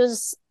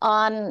issues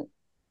on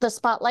the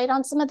spotlight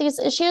on some of these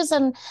issues.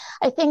 And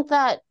I think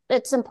that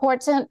it's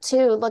important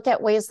to look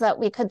at ways that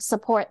we could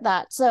support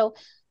that. So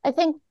I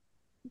think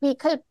we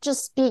could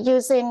just be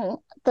using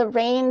the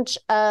range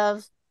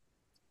of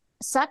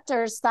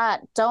sectors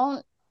that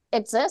don't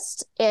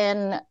exist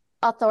in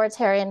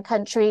authoritarian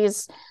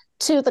countries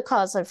to the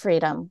cause of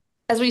freedom.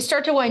 As we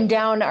start to wind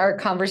down our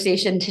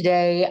conversation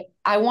today,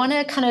 I want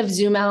to kind of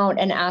zoom out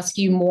and ask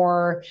you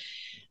more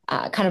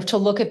kind of to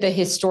look at the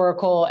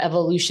historical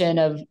evolution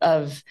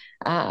of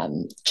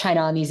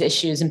China on these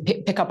issues and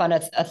pick up on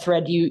a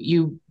thread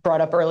you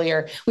brought up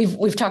earlier.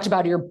 We've talked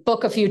about your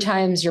book a few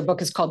times. Your book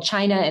is called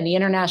China and the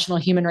International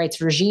Human Rights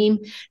Regime,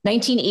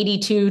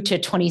 1982 to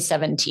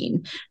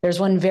 2017. There's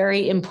one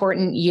very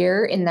important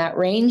year in that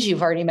range.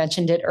 You've already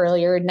mentioned it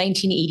earlier,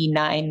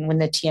 1989, when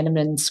the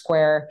Tiananmen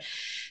Square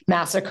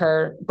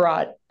massacre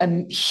brought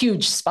a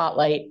huge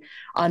spotlight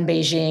on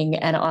Beijing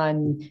and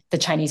on the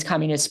Chinese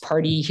Communist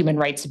Party human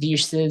rights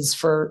abuses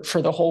for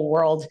the whole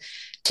world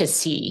to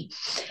see.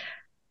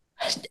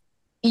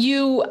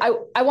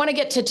 I want to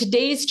get to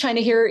today's China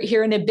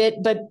here in a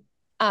bit, but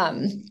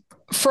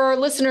for our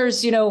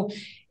listeners,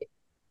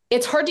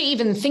 it's hard to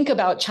even think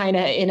about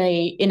China in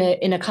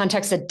a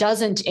context that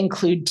doesn't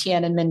include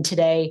Tiananmen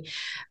today.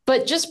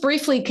 But just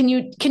briefly, can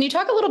you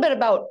talk a little bit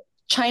about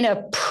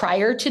China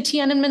prior to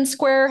Tiananmen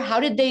Square? How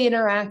did they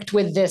interact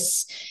with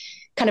this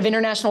kind of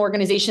international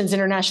organizations,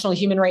 international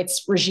human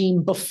rights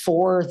regime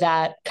before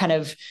that kind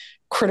of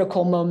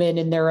critical moment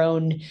in their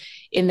own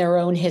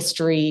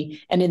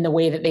history and in the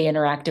way that they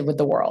interacted with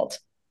the world?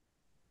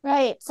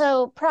 Right.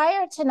 So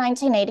prior to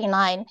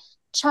 1989,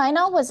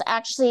 China was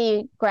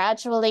actually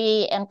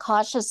gradually and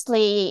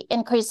cautiously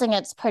increasing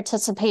its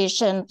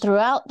participation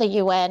throughout the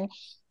UN,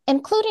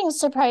 including,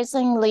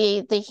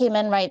 surprisingly, the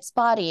human rights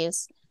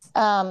bodies.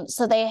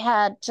 So they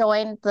had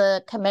joined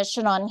the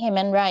Commission on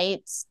Human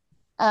Rights.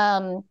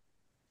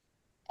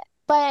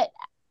 But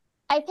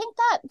I think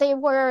that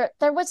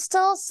there was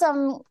still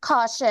some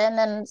caution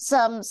and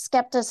some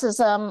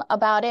skepticism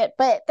about it,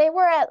 but they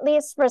were at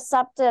least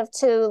receptive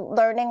to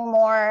learning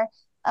more.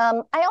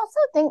 I also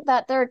think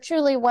that there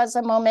truly was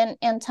a moment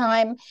in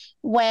time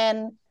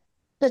when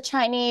the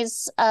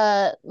Chinese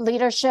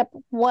leadership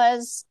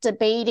was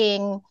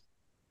debating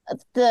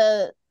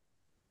the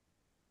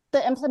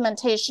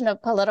implementation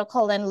of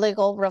political and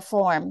legal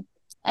reform.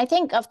 I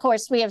think, of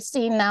course, we have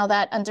seen now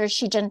that under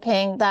Xi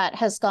Jinping, that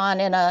has gone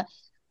in a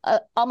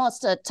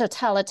almost a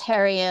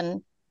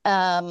totalitarian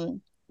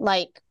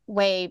like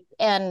way.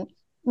 And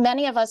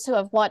many of us who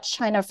have watched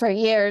China for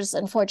years,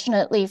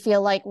 unfortunately,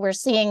 feel like we're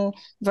seeing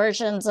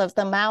versions of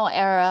the Mao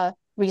era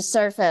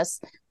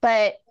resurface.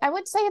 But I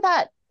would say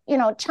that,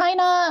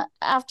 China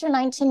after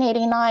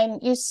 1989,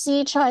 you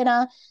see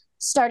China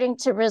starting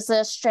to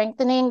resist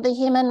strengthening the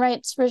human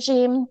rights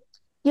regime.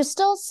 You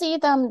still see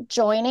them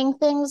joining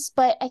things,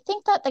 but I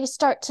think that they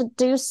start to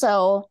do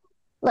so,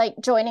 like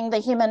joining the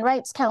Human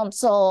Rights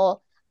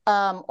Council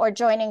or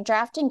joining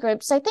drafting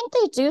groups. I think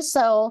they do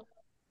so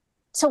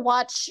to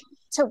watch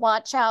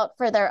out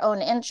for their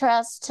own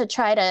interests, to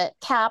try to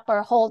cap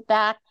or hold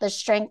back the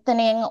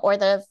strengthening or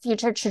the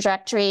future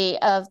trajectory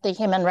of the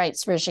human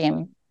rights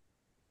regime.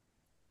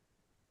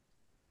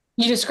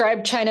 You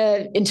described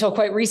China until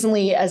quite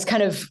recently as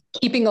kind of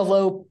keeping a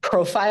low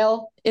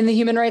profile in the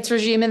human rights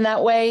regime in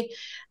that way.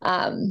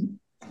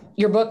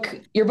 Your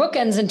book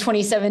ends in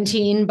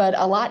 2017, but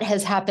a lot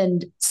has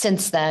happened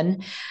since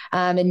then.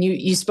 And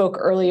you spoke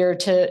earlier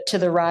to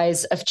the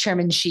rise of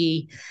Chairman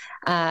Xi,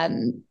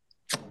 and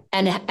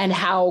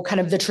how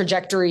kind of the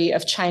trajectory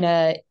of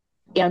China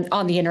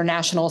on the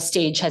international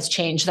stage has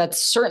changed.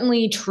 That's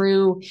certainly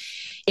true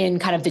in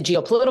kind of the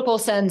geopolitical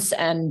sense.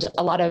 And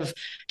a lot of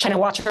China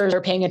watchers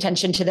are paying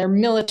attention to their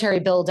military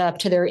buildup,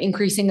 to their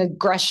increasing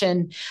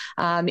aggression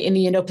in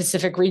the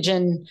Indo-Pacific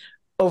region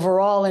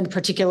overall, and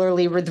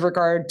particularly with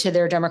regard to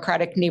their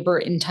democratic neighbor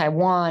in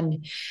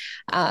Taiwan.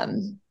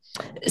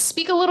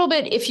 Speak a little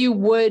bit, if you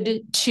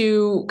would,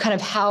 to kind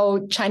of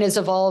how China's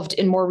evolved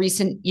in more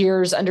recent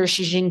years under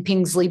Xi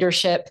Jinping's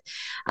leadership,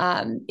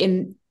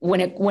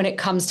 when it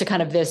comes to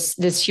kind of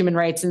this human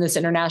rights and this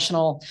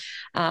international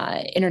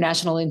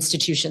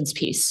institutions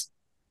piece.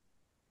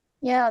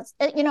 Yeah,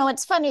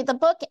 it's funny. The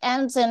book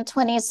ends in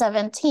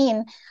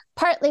 2017,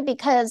 partly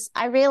because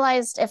I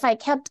realized if I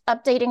kept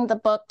updating the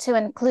book to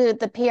include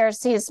the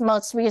PRC's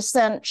most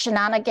recent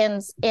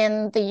shenanigans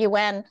in the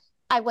UN,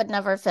 I would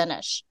never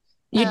finish.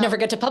 You'd never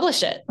get to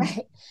publish it.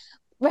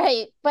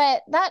 Right.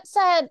 But that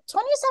said,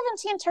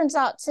 2017 turns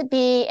out to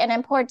be an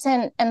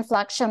important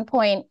inflection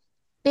point,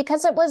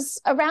 because it was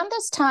around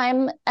this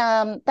time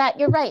that,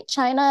 you're right,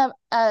 China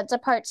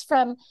departs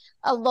from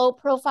a low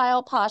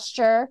profile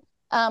posture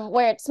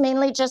where it's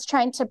mainly just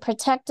trying to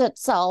protect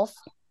itself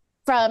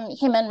from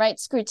human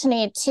rights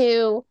scrutiny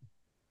to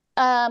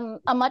a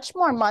much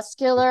more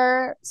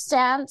muscular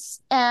stance.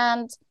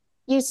 And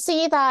you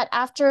see that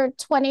after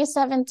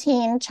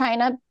 2017,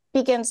 China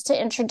begins to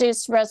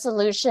introduce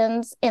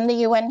resolutions in the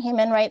UN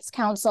Human Rights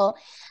Council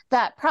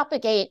that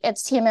propagate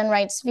its human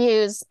rights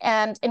views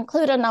and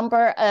include a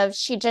number of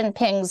Xi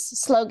Jinping's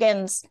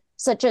slogans,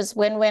 such as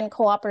win-win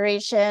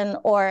cooperation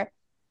or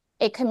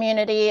a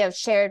community of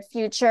shared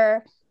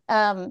future.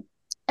 And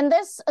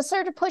this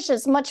assertive push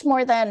is much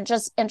more than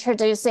just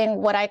introducing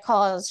what I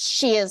call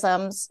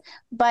Shiisms,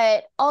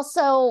 but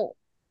also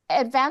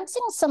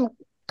advancing some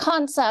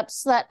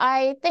concepts that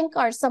I think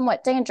are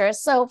somewhat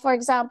dangerous. So, for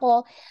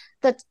example,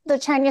 the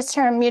Chinese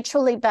term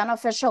mutually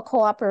beneficial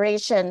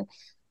cooperation.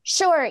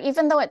 Sure,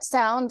 even though it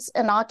sounds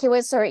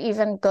innocuous or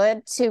even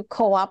good to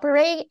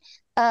cooperate,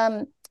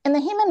 in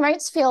the human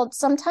rights field,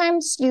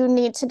 sometimes you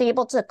need to be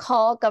able to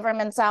call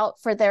governments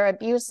out for their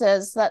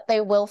abuses that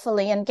they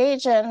willfully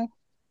engage in,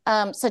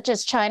 such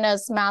as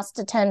China's mass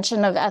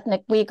detention of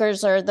ethnic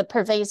Uyghurs or the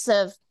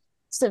pervasive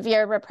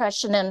severe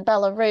repression in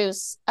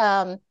Belarus.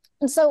 And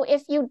so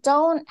if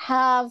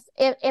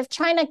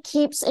China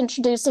keeps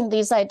introducing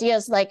these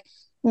ideas like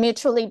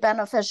mutually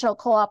beneficial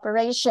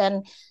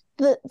cooperation,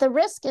 the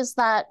risk is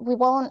that we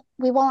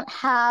won't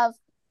have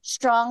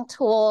strong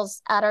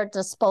tools at our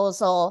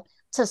disposal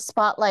to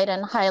spotlight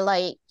and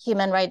highlight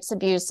human rights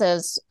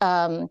abuses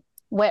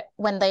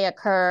when they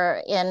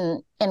occur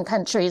in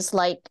countries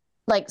like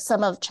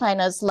some of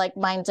China's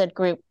like-minded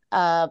group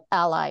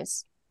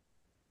allies.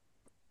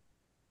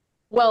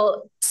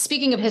 Well,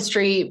 speaking of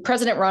history,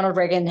 President Ronald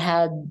Reagan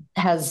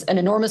has an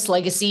enormous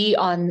legacy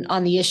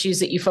on the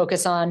issues that you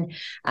focus on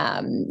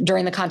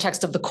during the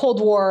context of the Cold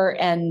War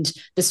and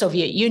the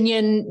Soviet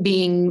Union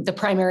being the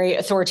primary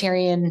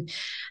authoritarian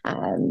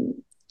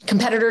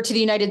competitor to the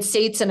United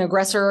States and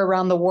aggressor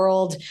around the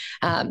world.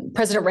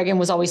 President Reagan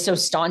was always so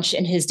staunch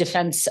in his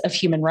defense of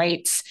human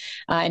rights,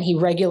 and he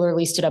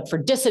regularly stood up for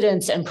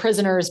dissidents and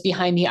prisoners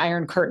behind the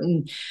Iron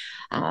Curtain,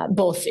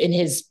 both in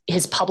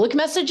his public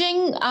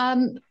messaging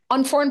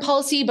on foreign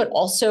policy, but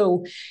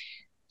also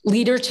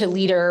leader to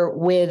leader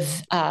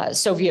with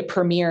Soviet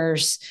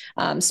premiers,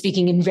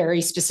 speaking in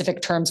very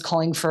specific terms,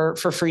 calling for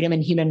freedom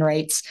and human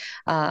rights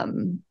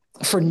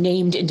for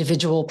named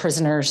individual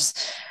prisoners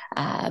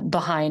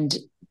behind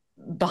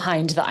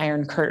the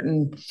Iron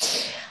Curtain.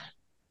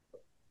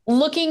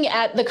 Looking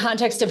at the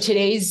context of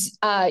today's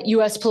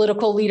U.S.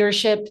 political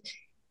leadership,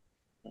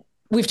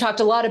 we've talked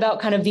a lot about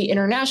kind of the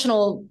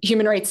international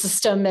human rights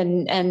system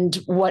and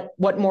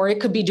what more it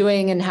could be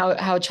doing and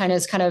how China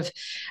is kind of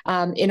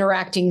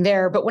interacting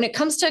there. But when it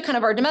comes to kind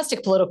of our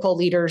domestic political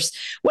leaders,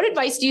 what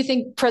advice do you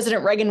think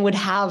President Reagan would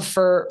have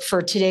for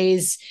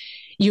today's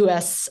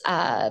U.S.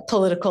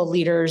 Political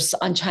leaders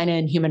on China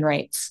and human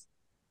rights?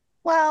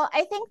 Well,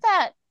 I think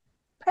that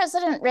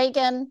President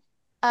Reagan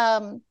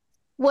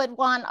would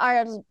want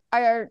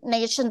our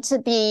nation to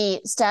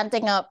be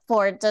standing up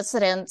for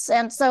dissidents.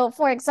 And so,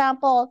 for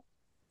example,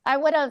 I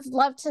would have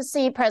loved to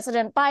see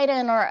President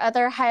Biden or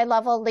other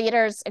high-level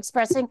leaders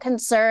expressing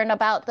concern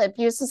about the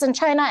abuses in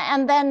China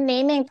and then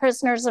naming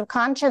prisoners of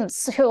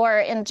conscience who are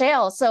in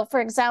jail. So, for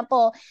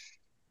example,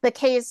 the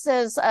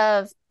cases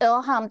of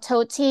Ilham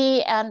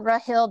Tohti and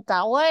Rahil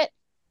Dawit.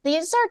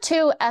 These are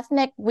two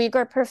ethnic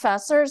Uyghur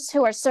professors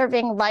who are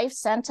serving life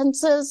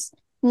sentences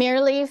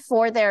merely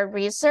for their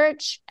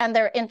research and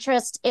their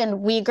interest in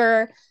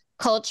Uyghur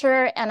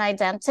culture and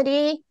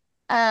identity.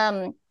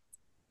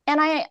 And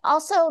I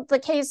also, the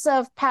case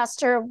of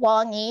Pastor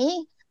Wang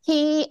Yi,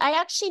 I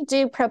actually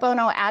do pro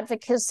bono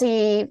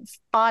advocacy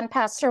on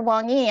Pastor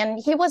Wang Yi, and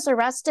he was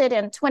arrested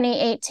in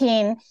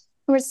 2018,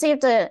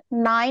 received a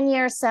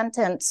 9-year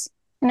sentence.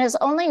 And his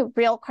only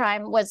real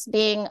crime was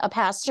being a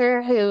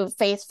pastor who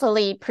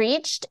faithfully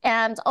preached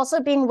and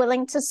also being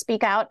willing to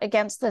speak out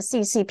against the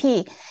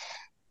CCP.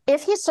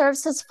 If he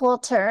serves his full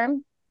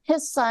term,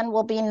 his son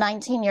will be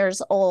 19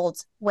 years old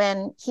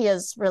when he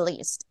is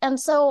released. And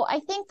so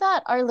I think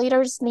that our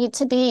leaders need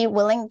to be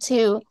willing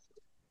to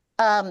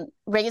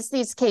raise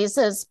these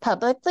cases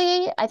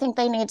publicly. I think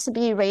they need to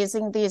be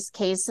raising these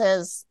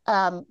cases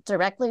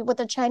directly with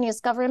the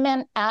Chinese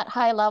government at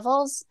high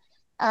levels,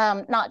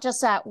 not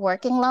just at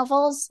working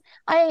levels.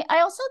 I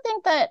also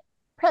think that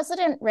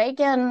President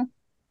Reagan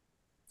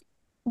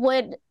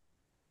would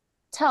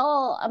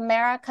tell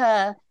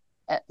America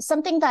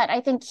something that I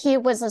think he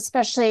was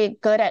especially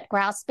good at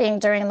grasping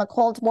during the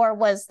Cold War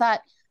was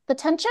that the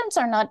tensions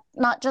are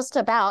not just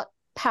about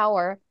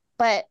power,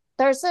 but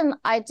there's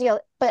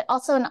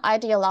also an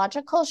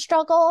ideological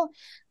struggle,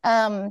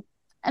 and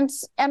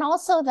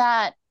also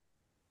that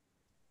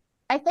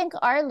I think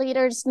our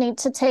leaders need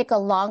to take a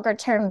longer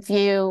term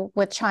view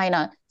with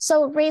China.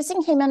 So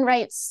raising human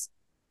rights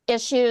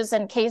issues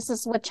and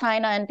cases with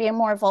China and being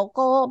more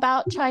vocal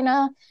about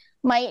China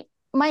might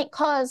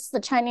cause the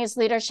Chinese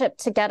leadership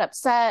to get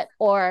upset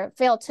or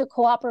fail to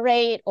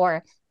cooperate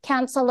or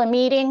cancel a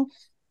meeting.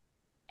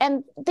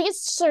 And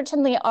these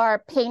certainly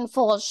are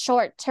painful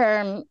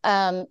short-term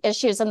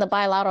issues in the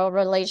bilateral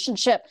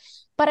relationship.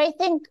 But I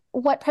think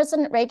what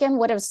President Reagan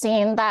would have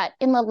seen that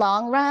in the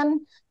long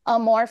run, a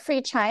more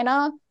free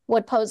China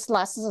would pose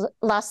less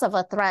of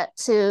a threat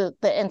to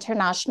the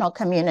international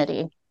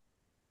community.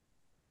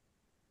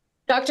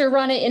 Dr.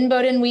 Rana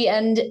Inboden, we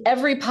end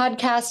every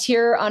podcast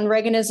here on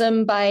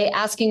Reaganism by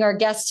asking our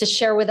guests to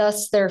share with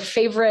us their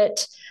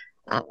favorite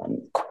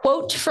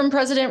quote from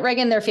President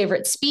Reagan, their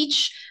favorite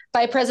speech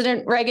by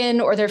President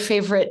Reagan, or their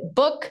favorite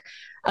book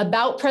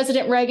about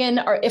President Reagan.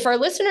 If our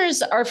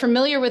listeners are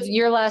familiar with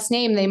your last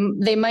name,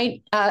 they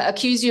might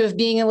accuse you of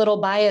being a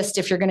little biased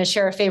if you're going to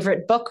share a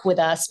favorite book with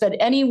us, but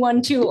any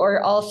one, two, or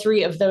all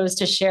three of those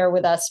to share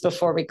with us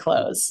before we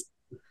close.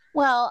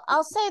 Well,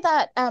 I'll say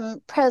that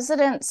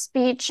President's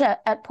speech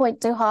at Pointe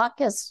du Hoc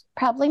is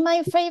probably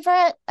my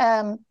favorite.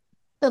 The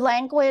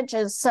language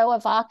is so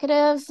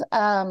evocative,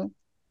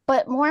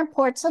 but more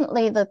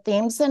importantly, the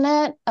themes in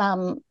it,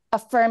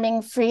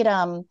 affirming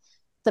freedom,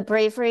 the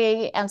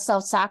bravery and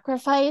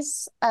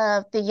self-sacrifice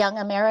of the young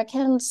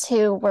Americans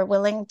who were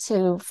willing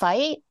to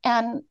fight,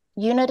 and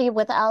unity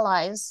with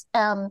allies,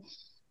 and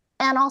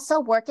also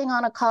working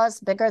on a cause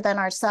bigger than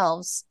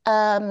ourselves.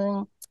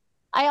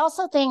 I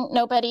also think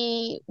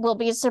nobody will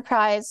be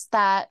surprised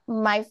that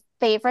my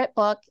favorite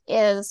book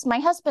is my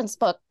husband's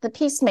book, The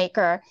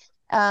Peacemaker,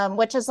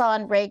 which is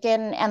on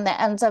Reagan and the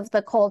ends of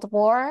the Cold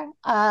War.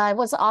 I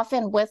was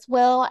often with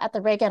Will at the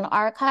Reagan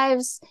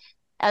archives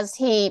as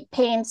he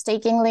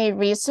painstakingly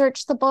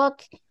researched the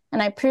book,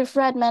 and I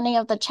proofread many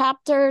of the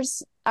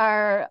chapters.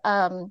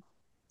 One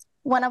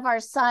of our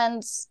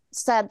sons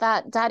said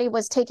that Daddy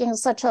was taking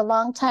such a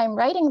long time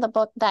writing the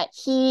book that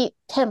he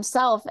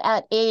himself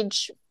at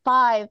age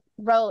 5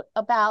 wrote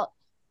about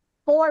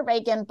 4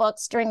 Reagan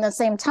books during the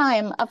same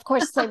time. Of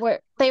course,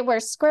 they were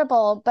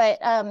scribble, but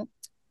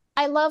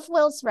I love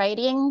Will's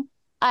writing.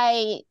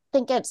 I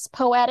think it's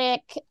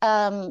poetic.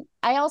 I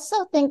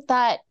also think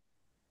that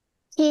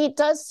he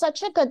does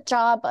such a good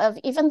job of,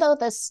 even though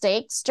the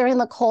stakes during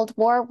the Cold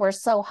War were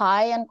so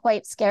high and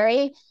quite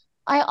scary,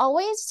 I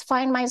always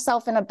find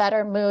myself in a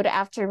better mood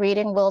after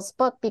reading Will's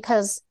book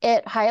because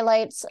it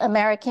highlights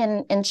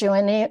American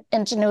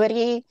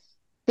ingenuity,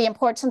 the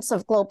importance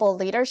of global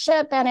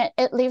leadership, and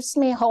it leaves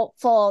me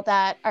hopeful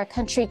that our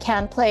country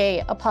can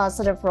play a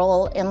positive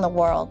role in the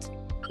world.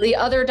 The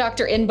other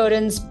Dr.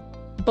 Inboden's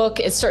book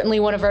is certainly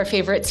one of our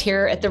favorites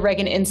here at the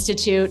Reagan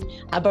Institute.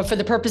 But for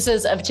the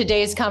purposes of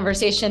today's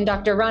conversation,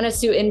 Dr. Rana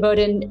Siu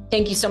Inboden,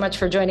 thank you so much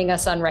for joining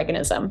us on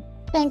Reaganism.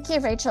 Thank you,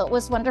 Rachel. It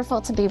was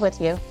wonderful to be with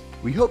you.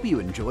 We hope you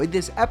enjoyed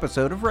this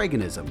episode of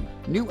Reaganism.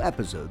 New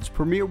episodes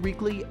premiere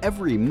weekly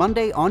every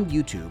Monday on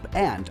YouTube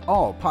and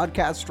all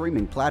podcast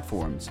streaming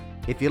platforms.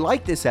 If you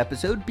like this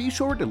episode, be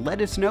sure to let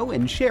us know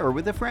and share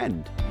with a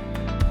friend.